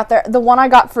 I got there. The one I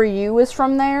got for you is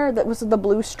from there. That was the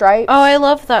blue stripes. Oh, I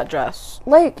love that dress.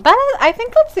 Like, I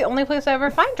think that's the only place I ever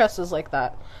find dresses like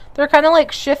that. They're kind of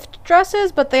like shift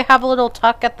dresses, but they have a little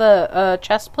tuck at the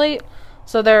chest plate,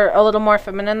 so they're a little more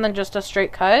feminine than just a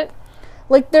straight cut.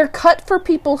 Like, they're cut for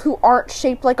people who aren't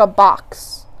shaped like a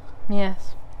box.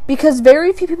 Yes. Because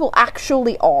very few people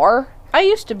actually are. I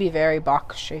used to be very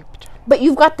box shaped. But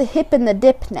you've got the hip and the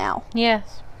dip now.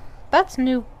 Yes. That's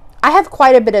new. I have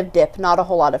quite a bit of dip, not a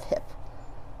whole lot of hip.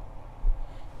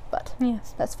 But,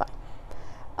 yes, that's fine.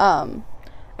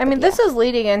 I mean, this is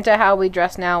leading into how we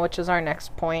dress now, which is our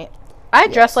next point. I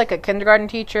dress like a kindergarten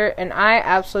teacher, and I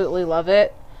absolutely love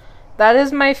it. That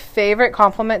is my favorite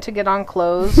compliment to get on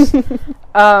clothes.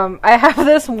 I have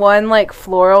this one, like,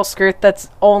 floral skirt that's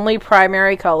only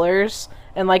primary colors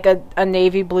and, like, a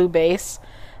navy blue base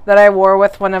that I wore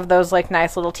with one of those, like,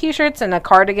 nice little t-shirts and a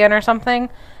cardigan or something.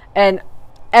 And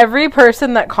every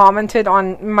person that commented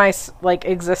on my, like,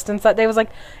 existence that day was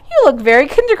like, you look very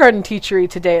kindergarten teachery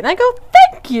today. And I go,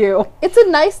 thank you. It's a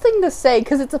nice thing to say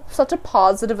because it's such a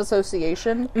positive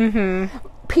association.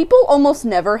 People almost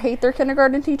never hate their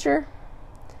kindergarten teacher.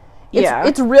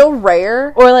 It's real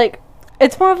rare. Or, like,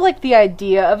 it's more of, like, the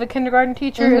idea of a kindergarten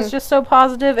teacher is just so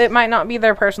positive. It might not be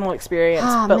their personal experience,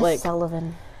 but, Miss like,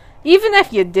 Sullivan. Even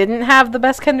if you didn't have the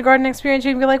best kindergarten experience,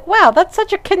 you'd be like, wow, that's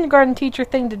such a kindergarten teacher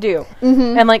thing to do.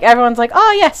 And, like, everyone's like,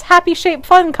 oh, yes, happy shape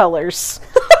fun colors.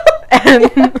 And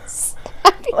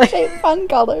happy shape fun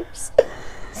colors.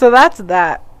 So that's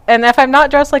that. And if I'm not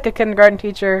dressed like a kindergarten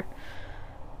teacher,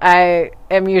 I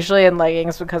am usually in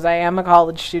leggings because I am a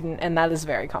college student, and that is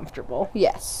very comfortable.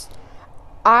 Yes.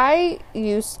 I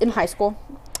used, in high school,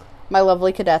 my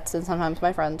lovely cadets and sometimes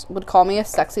my friends would call me a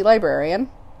sexy librarian.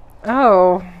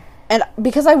 Oh. And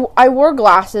because I wore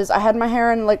glasses, I had my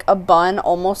hair in, like, a bun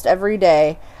almost every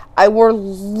day. I wore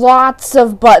lots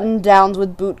of button-downs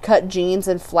with boot-cut jeans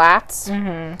and flats.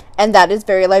 Mm-hmm. And that is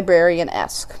very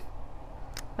librarian-esque.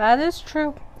 That is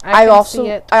true. I can see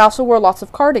it. also wore lots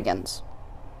of cardigans.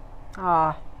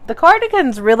 Ah. The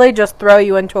cardigans really just throw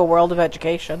you into a world of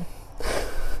education.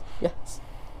 Yes.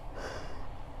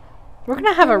 We're going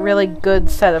to have a really good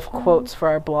set of quotes for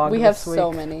our blog We have this week.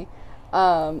 so many.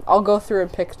 I'll go through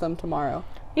and pick them tomorrow.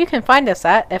 You can find us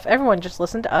at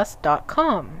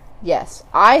ifeveryonejustlistenedtous.com. Yes.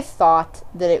 I thought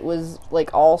that it was,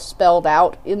 like, all spelled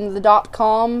out in the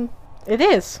 .com. It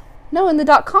is. No, in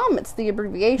the .com, it's the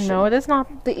abbreviation. No, it is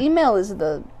not. The email is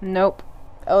the... Nope.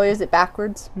 Oh, is it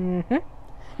backwards? Mm-hmm.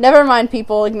 Never mind,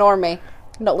 people. Ignore me.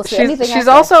 Don't listen to anything I She's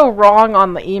say. also wrong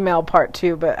on the email part,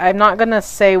 too, but I'm not going to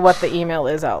say what the email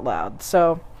is out loud,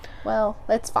 so... Well,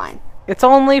 that's fine. It's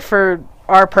only for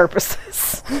our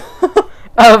purposes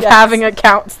of having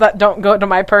accounts that don't go to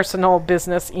my personal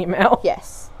business email.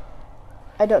 Yes.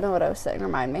 I don't know what I was saying.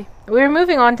 Remind me. We're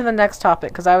moving on to the next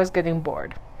topic because I was getting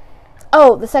bored.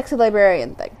 Oh, the sexy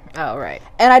librarian thing. Oh, right.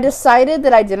 And I decided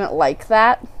that I didn't like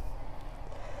that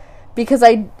because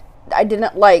I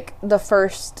didn't like the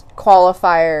first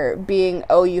qualifier being,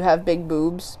 oh, you have big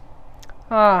boobs.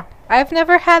 I've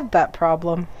never had that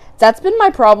problem. That's been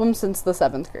my problem since the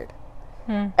 7th grade.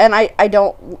 And I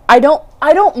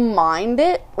don't mind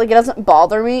it. Like, it doesn't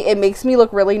bother me. It makes me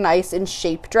look really nice in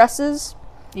shape dresses.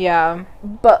 Yeah.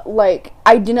 But, like,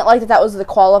 I didn't like that was the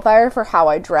qualifier for how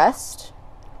I dressed.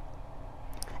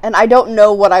 And I don't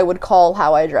know what I would call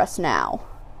how I dress now.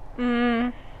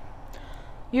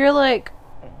 You're like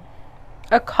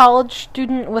a college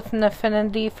student with an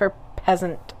affinity for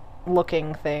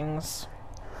peasant-looking things.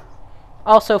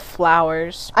 Also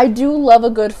flowers. I do love a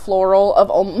good floral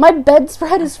of... my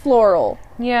bedspread is floral.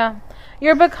 Yeah.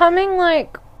 You're becoming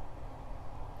like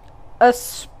a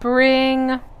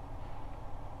spring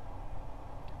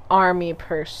army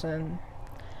person.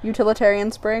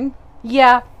 Utilitarian spring?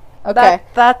 Yeah. Okay.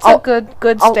 That's a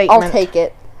good statement. I'll take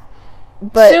it.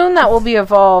 But soon that will be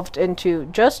evolved into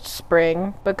just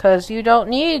spring because you don't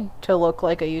need to look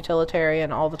like a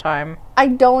utilitarian all the time. I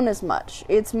don't as much.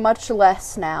 It's much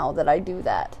less now that I do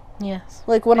that. Yes.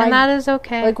 Like when that is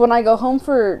okay. Like when I go home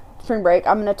for spring break,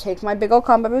 I'm going to take my big old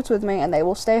combat boots with me and they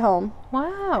will stay home.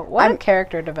 Wow. What a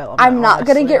character development. I'm not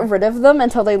going to get rid of them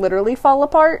until they literally fall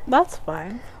apart. That's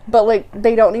fine. But, like,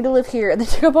 they don't need to live here, and they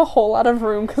take up a whole lot of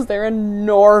room because they're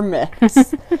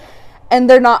enormous. And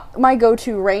they're not my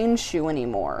go-to rain shoe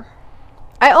anymore.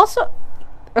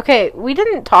 Okay, we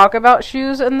didn't talk about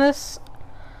shoes in this.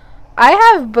 I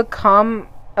have become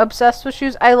obsessed with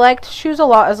shoes. I liked shoes a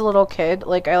lot as a little kid.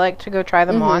 Like, I liked to go try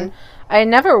them on. I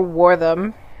never wore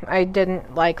them. I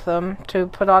didn't like them to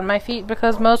put on my feet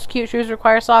because most cute shoes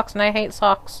require socks, and I hate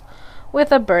socks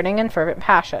with a burning and fervent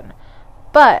passion.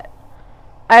 But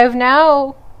I've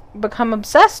now become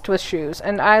obsessed with shoes,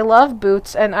 and I love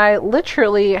boots, and I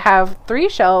literally have 3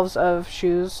 shelves of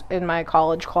shoes in my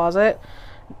college closet,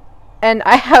 and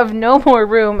I have no more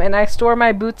room, and I store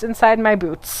my boots inside my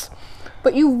boots.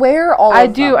 But you wear all of them.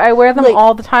 I do. I wear them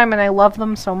all the time, and I love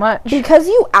them so much. Because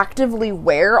you actively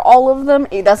wear all of them,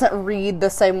 it doesn't read the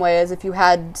same way as if you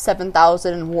had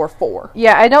 7,000 and wore 4.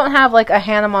 Yeah, I don't have, like, a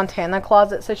Hannah Montana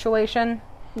closet situation.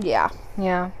 Yeah.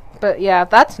 Yeah. But, yeah,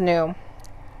 that's new.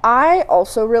 I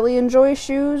also really enjoy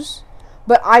shoes,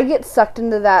 but I get sucked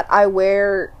into that. I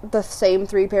wear the same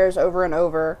 3 pairs over and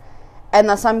over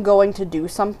unless I'm going to do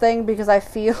something because I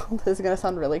feel, this is going to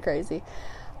sound really crazy,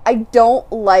 I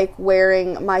don't like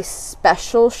wearing my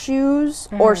special shoes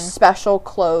or special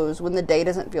clothes when the day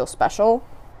doesn't feel special.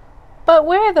 But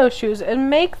wear those shoes and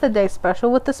make the day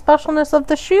special with the specialness of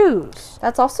the shoes.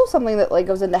 That's also something that like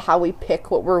goes into how we pick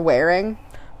what we're wearing.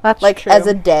 That's like true. As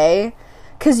a day.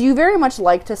 Because you very much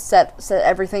like to set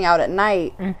everything out at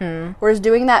night. Mm-hmm. Whereas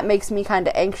doing that makes me kind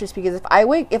of anxious because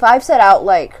if I've set out,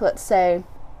 like, let's say,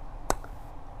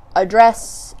 a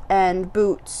dress and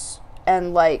boots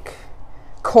and, like,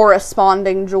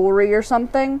 corresponding jewelry or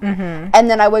something, and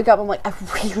then I wake up and I'm like, I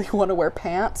really want to wear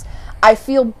pants, I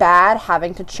feel bad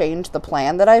having to change the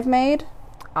plan that I've made.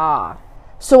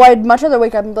 So I'd much rather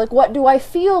wake up and be like, what do I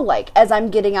feel like as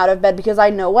I'm getting out of bed? Because I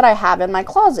know what I have in my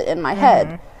closet, in my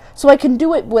head. So I can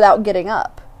do it without getting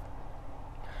up.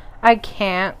 I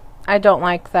can't. I don't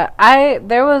like that.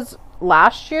 There was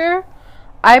last year,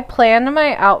 I planned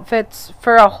my outfits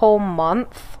for a whole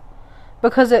month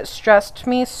because it stressed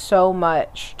me so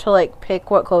much to, like, pick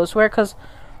what clothes to wear. Because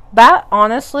that,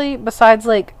 honestly, besides,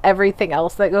 like, everything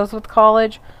else that goes with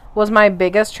college, was my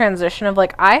biggest transition of,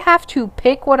 like, I have to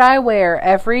pick what I wear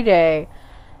every day.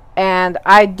 And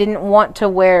I didn't want to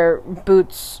wear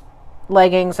boots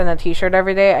leggings and a t-shirt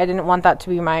every day. I didn't want that to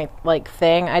be my, like,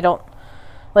 thing. I don't,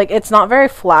 like, it's not very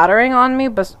flattering on me,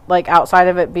 but, like, outside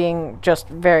of it being just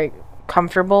very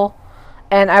comfortable.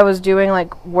 And I was doing,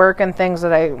 like, work and things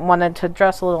that I wanted to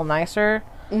dress a little nicer.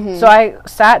 Mm-hmm. So I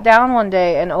sat down one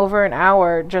day and over an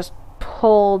hour just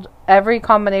pulled every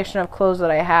combination of clothes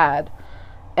that I had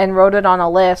and wrote it on a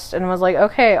list and was like,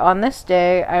 okay, on this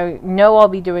day, I know I'll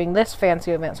be doing this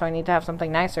fancy event, so I need to have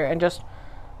something nicer. And just,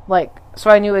 like, so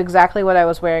I knew exactly what I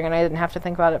was wearing and I didn't have to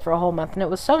think about it for a whole month. And it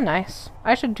was so nice.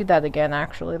 I should do that again,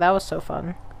 actually. That was so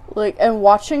fun. Like, and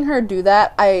watching her do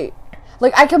that, I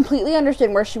completely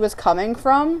understand where she was coming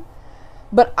from,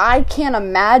 but I can't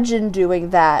imagine doing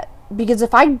that. Because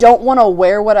if I don't want to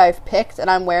wear what I've picked and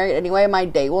I'm wearing it anyway, my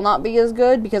day will not be as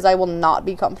good because I will not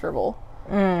be comfortable.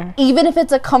 Even if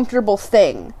it's a comfortable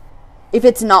thing. If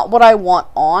it's not what I want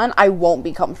on, I won't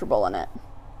be comfortable in it.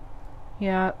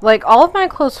 Yeah, like, all of my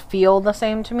clothes feel the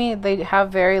same to me. They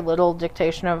have very little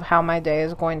dictation of how my day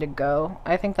is going to go.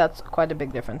 I think that's quite a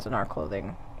big difference in our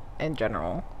clothing in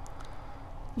general.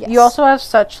 Yes. You also have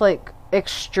such, like,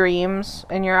 extremes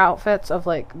in your outfits of,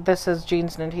 like, this is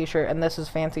jeans and a t-shirt and this is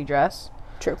fancy dress.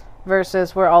 True.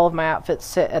 Versus where all of my outfits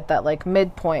sit at that, like,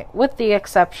 midpoint, with the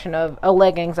exception of a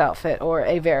leggings outfit or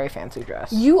a very fancy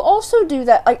dress. You also do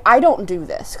that, like, I don't do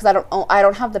this, because I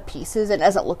don't have the pieces, and it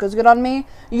doesn't look as good on me.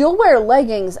 You'll wear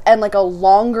leggings and, like, a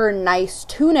longer, nice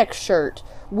tunic shirt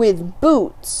with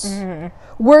boots,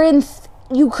 wherein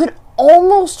you could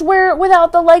almost wear it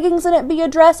without the leggings and it be a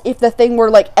dress if the thing were,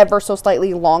 like, ever so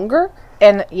slightly longer.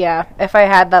 And, yeah, if I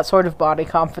had that sort of body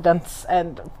confidence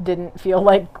and didn't feel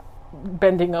like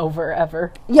bending over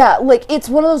ever. Yeah, like, it's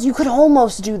one of those, you could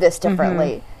almost do this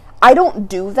differently. I don't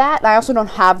do that, and I also don't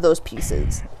have those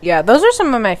pieces. Yeah, those are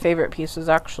some of my favorite pieces,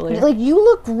 actually. Like, you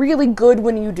look really good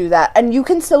when you do that, and you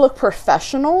can still look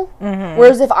professional,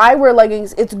 whereas if I wear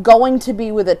leggings, it's going to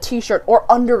be with a t-shirt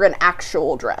or under an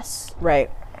actual dress. Right.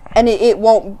 And it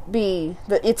won't be,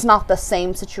 it's not the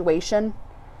same situation,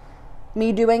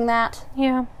 me doing that.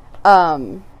 Yeah.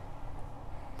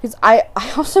 Because I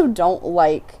also don't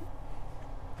like,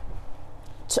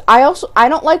 I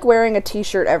don't like wearing a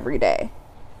t-shirt every day.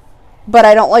 But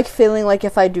I don't like feeling like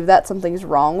if I do that, something's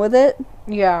wrong with it.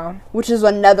 Yeah. Which is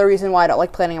another reason why I don't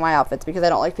like planning my outfits, because I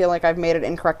don't like feeling like I've made an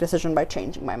incorrect decision by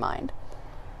changing my mind.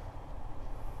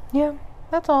 Yeah,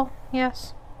 that's all.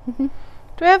 Yes. Do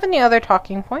we have any other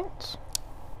talking points?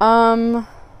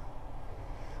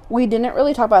 We didn't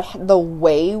really talk about the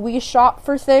way we shop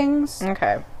for things.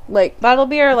 Okay. Like, that'll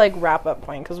be our, like, wrap-up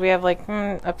point, because we have, like,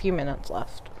 a few minutes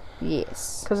left.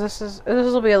 Yes. Because this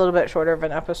will be a little bit shorter of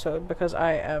an episode, because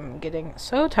I am getting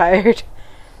so tired.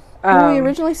 We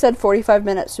originally said 45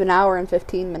 minutes to an hour and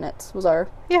 15 minutes was our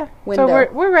window.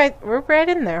 So we're right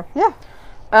in there.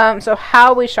 Yeah. So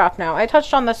how we shop now. I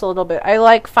touched on this a little bit. I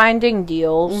like finding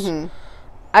deals.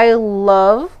 I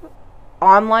love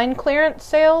online clearance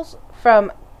sales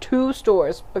from 2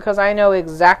 stores, because I know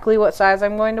exactly what size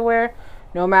I'm going to wear,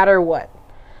 no matter what.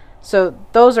 So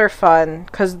those are fun,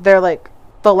 because they're like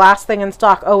the last thing in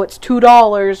stock. Oh, it's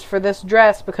 $2 for this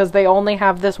dress because they only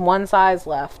have this one size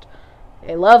left.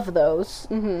 I love those.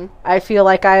 I feel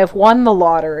like I have won the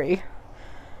lottery.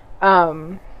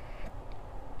 So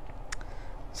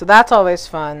that's always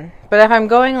fun. But if I'm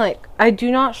going, like, I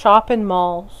do not shop in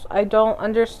malls. I don't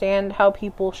understand how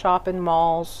people shop in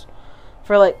malls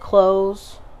for, like,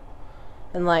 clothes.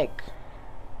 And, like,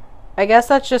 I guess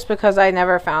that's just because I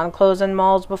never found clothes in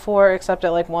malls before, except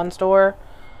at, like, one store.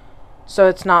 So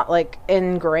it's not, like,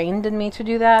 ingrained in me to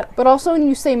do that. But also when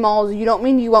you say malls, you don't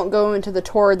mean you won't go into the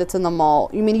Torrid that's in the mall.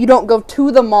 You mean you don't go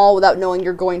to the mall without knowing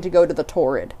you're going to go to the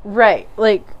Torrid. Right.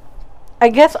 Like, I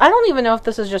guess, I don't even know if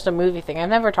this is just a movie thing. I've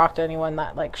never talked to anyone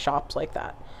that, like, shops like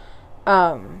that.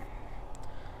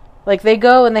 Like, they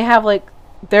go and they have, like,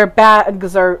 their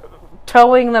bags are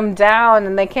towing them down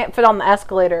and they can't fit on the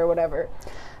escalator or whatever.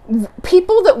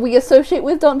 People that we associate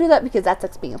with don't do that because that's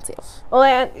expensive.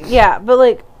 Well, yeah, but,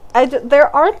 like,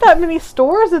 there aren't that many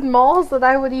stores and malls that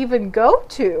I would even go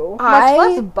to, much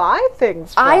less buy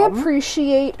things from. I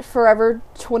appreciate Forever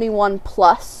 21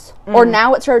 Plus, or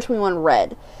now it's Forever 21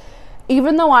 Red.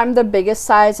 Even though I'm the biggest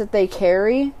size that they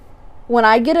carry, when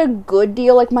I get a good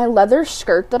deal, like my leather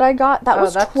skirt that I got, that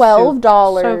was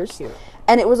 $12. So cute.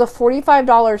 And it was a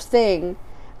 $45 thing.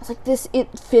 I was like,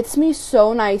 it fits me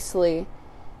so nicely.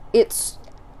 It's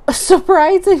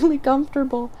surprisingly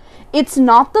comfortable. It's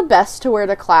not the best to wear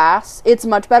to class. It's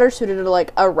much better suited to,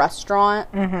 like, a restaurant.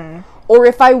 Or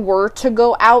if I were to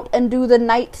go out and do the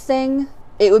night thing,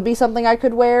 it would be something I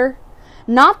could wear.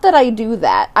 Not that I do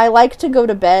that. I like to go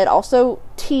to bed. Also,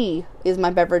 tea is my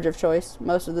beverage of choice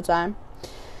most of the time.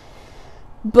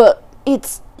 But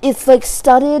it's like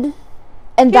studded,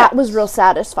 and that was real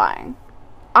satisfying.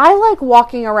 I like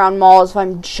walking around malls if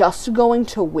I'm just going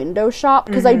to window shop,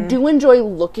 because I do enjoy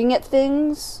looking at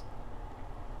things.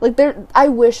 Like, I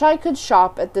wish I could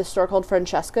shop at this store called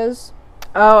Francesca's.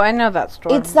 Oh, I know that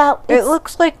store. It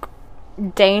looks like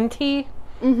dainty,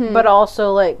 but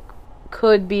also like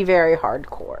could be very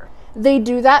hardcore. They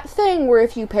do that thing where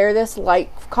if you pair this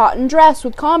light cotton dress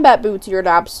with combat boots, you're an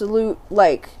absolute,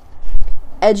 like,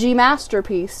 edgy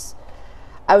masterpiece.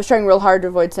 I was trying real hard to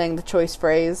avoid saying the choice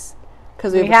phrase.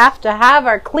 Because we have to have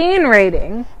our clean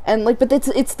rating. And, like, but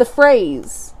it's the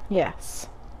phrase. Yes.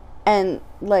 And,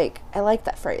 like, I like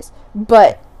that phrase.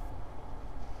 But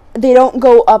they don't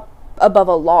go up above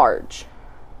a large.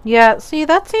 Yeah, see,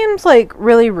 that seems, like,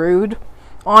 really rude,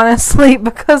 honestly,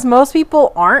 because most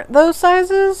people aren't those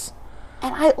sizes.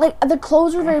 And I, like, the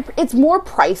clothes are very... It's more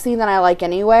pricey than I like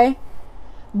anyway.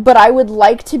 But I would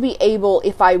like to be able,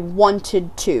 if I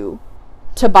wanted to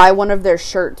buy one of their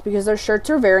shirts, because their shirts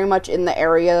are very much in the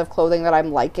area of clothing that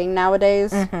I'm liking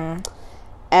nowadays.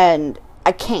 And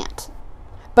I can't.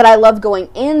 But I love going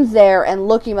in there and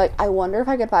looking like, I wonder if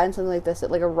I could find something like this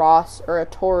at like a Ross or a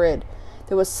Torrid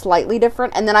that was slightly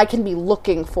different, and then I can be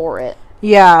looking for it.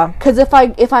 Yeah. Because if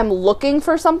I'm looking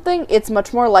for something, it's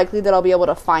much more likely that I'll be able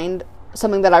to find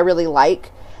something that I really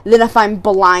like than if I'm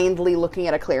blindly looking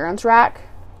at a clearance rack.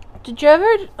 Did you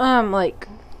ever, like,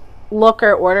 look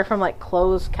or order from, like,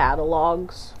 clothes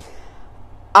catalogs?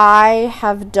 I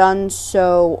have done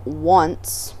so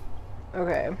once.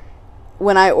 Okay.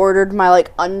 When I ordered my,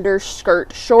 like,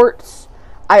 underskirt shorts,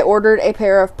 I ordered a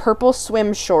pair of purple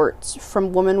swim shorts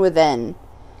from Woman Within.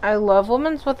 I love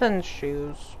Women's Within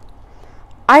shoes.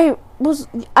 You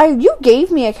gave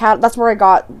me a that's where I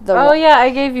got the... Oh, yeah, I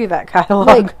gave you that catalog.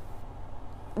 Like,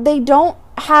 they don't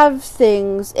have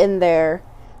things in there.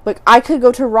 Like, I could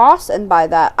go to Ross and buy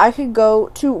that. I could go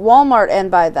to Walmart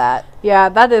and buy that. Yeah,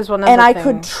 that is one of the things. And I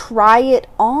could try it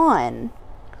on.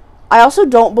 I also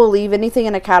don't believe anything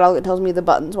in a catalog that tells me the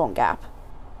buttons won't gap.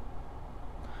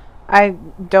 I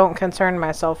don't concern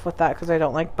myself with that because I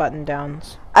don't like button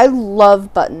downs. I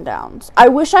love button downs. I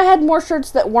wish I had more shirts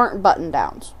that weren't button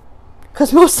downs.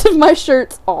 Because most of my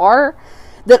shirts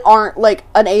that aren't like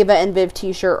an Ava and Viv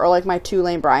t-shirt or like my 2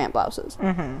 Lane Bryant blouses.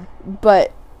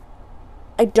 But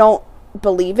I don't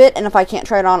believe it, and if I can't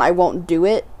try it on, I won't do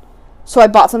it. So I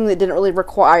bought something that didn't really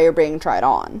require being tried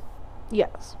on.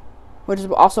 Yes. Which is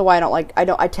also why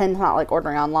I tend to not like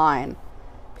ordering online.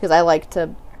 Because I like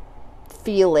to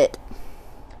feel it.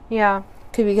 Yeah.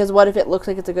 Because what if it looks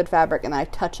like it's a good fabric and then I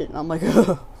touch it and I'm like,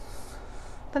 ugh.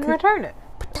 Then return it.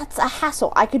 But that's a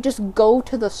hassle. I could just go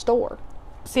to the store.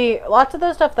 See, lots of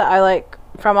the stuff that I like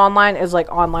from online is like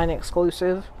online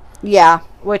exclusive. Yeah.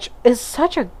 Which is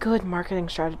such a good marketing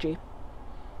strategy.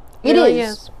 It really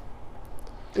is.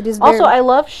 It is also, I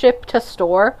love ship to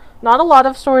store. Not a lot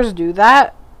of stores do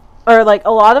that. Or, like,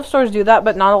 a lot of stores do that,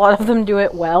 but not a lot of them do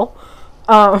it well.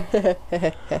 And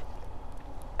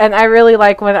I really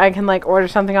like when I can, like, order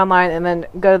something online and then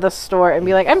go to the store and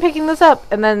be like, I'm picking this up.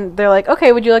 And then they're like,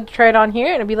 okay, would you like to try it on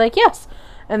here? And I'd be like, yes.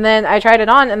 And then I tried it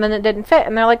on and then it didn't fit.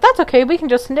 And they're like, that's okay, we can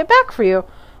just send it back for you.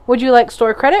 Would you like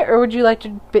store credit or would you like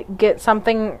to get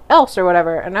something else or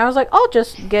whatever? And I was like, I'll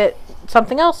just get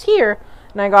something else here.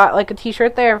 And I got, like, a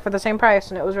t-shirt there for the same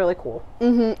price, and it was really cool.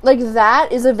 Like,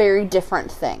 that is a very different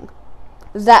thing.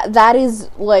 That is,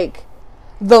 like,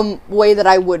 the way that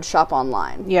I would shop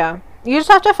online. Yeah. You just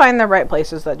have to find the right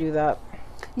places that do that.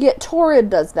 Yeah, Torrid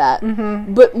does that.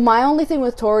 But my only thing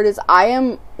with Torrid is I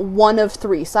am one of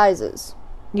 3 sizes.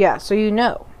 Yeah, so you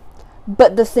know.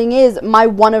 But the thing is, my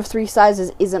one of 3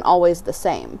 sizes isn't always the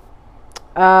same.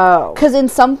 Oh. Because in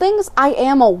some things, I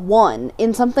am a 1.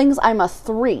 In some things, I'm a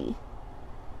 3.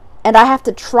 And I have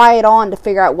to try it on to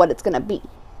figure out what it's going to be.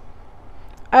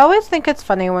 I always think it's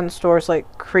funny when stores,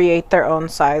 like, create their own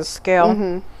size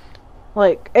scale.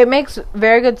 Like, it makes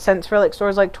very good sense for, like,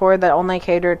 stores like Torrid that only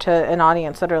cater to an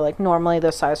audience that are, like, normally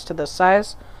this size to this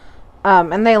size.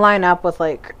 And they line up with,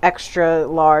 like, extra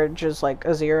large is, like,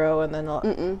 a 0 and then,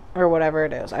 or whatever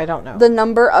it is. I don't know. The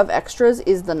number of extras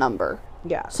is the number.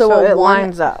 Yeah. So it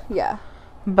lines up. Yeah.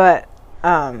 But,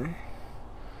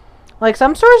 like,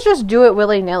 some stores just do it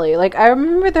willy-nilly. Like, I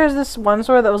remember there's this one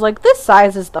store that was like, this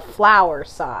size is the flower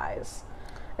size.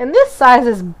 And this size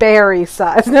is berry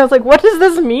size. And I was like, what does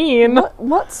this mean?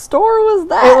 What store was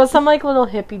that? It was some, like, little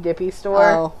hippy-dippy store.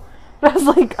 Oh. But I was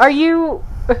like,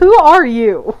 who are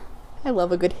you? I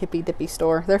love a good hippy-dippy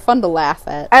store. They're fun to laugh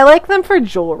at. I like them for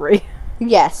jewelry.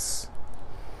 Yes.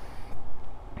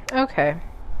 Okay.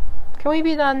 Can we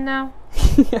be done now?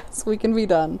 Yes, we can be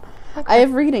done. Okay. I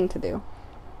have reading to do.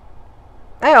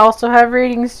 I also have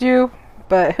readings due,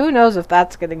 but who knows if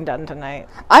that's getting done tonight.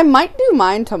 I might do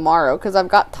mine tomorrow because I've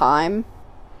got time.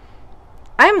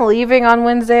 I'm leaving on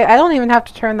Wednesday. I don't even have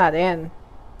to turn that in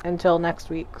until next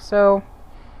week. So,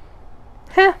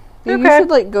 You should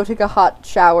like go take a hot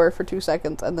shower for 2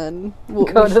 seconds and then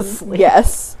Go to sleep.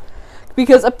 Yes,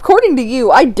 because according to you,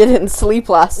 I didn't sleep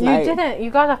last night. You didn't. You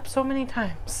got up so many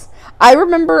times. I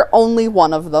remember only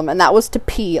one of them, and that was to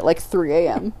pee at like 3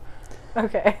 a.m.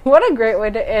 Okay, what a great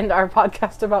way to end our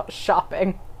podcast about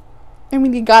shopping. I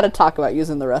mean, you gotta talk about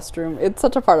using the restroom. It's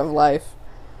such a part of life.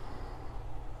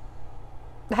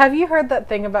 Have you heard that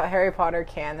thing about Harry Potter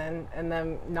canon and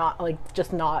them not, like,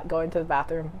 just not going to the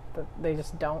bathroom? That they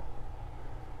just don't?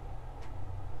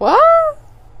 What?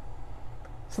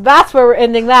 So that's where we're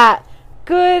ending that.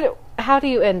 Good. How do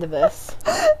you end this?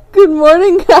 Good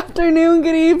morning, good afternoon,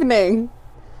 good evening.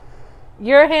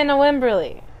 You're Hannah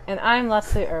Wimberly, and I'm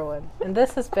Leslie Irwin, and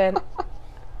this has been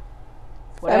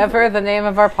whatever the name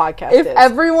of our podcast is. If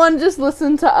everyone just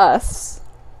listened to us.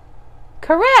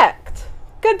 Correct.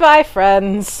 Goodbye,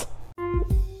 friends.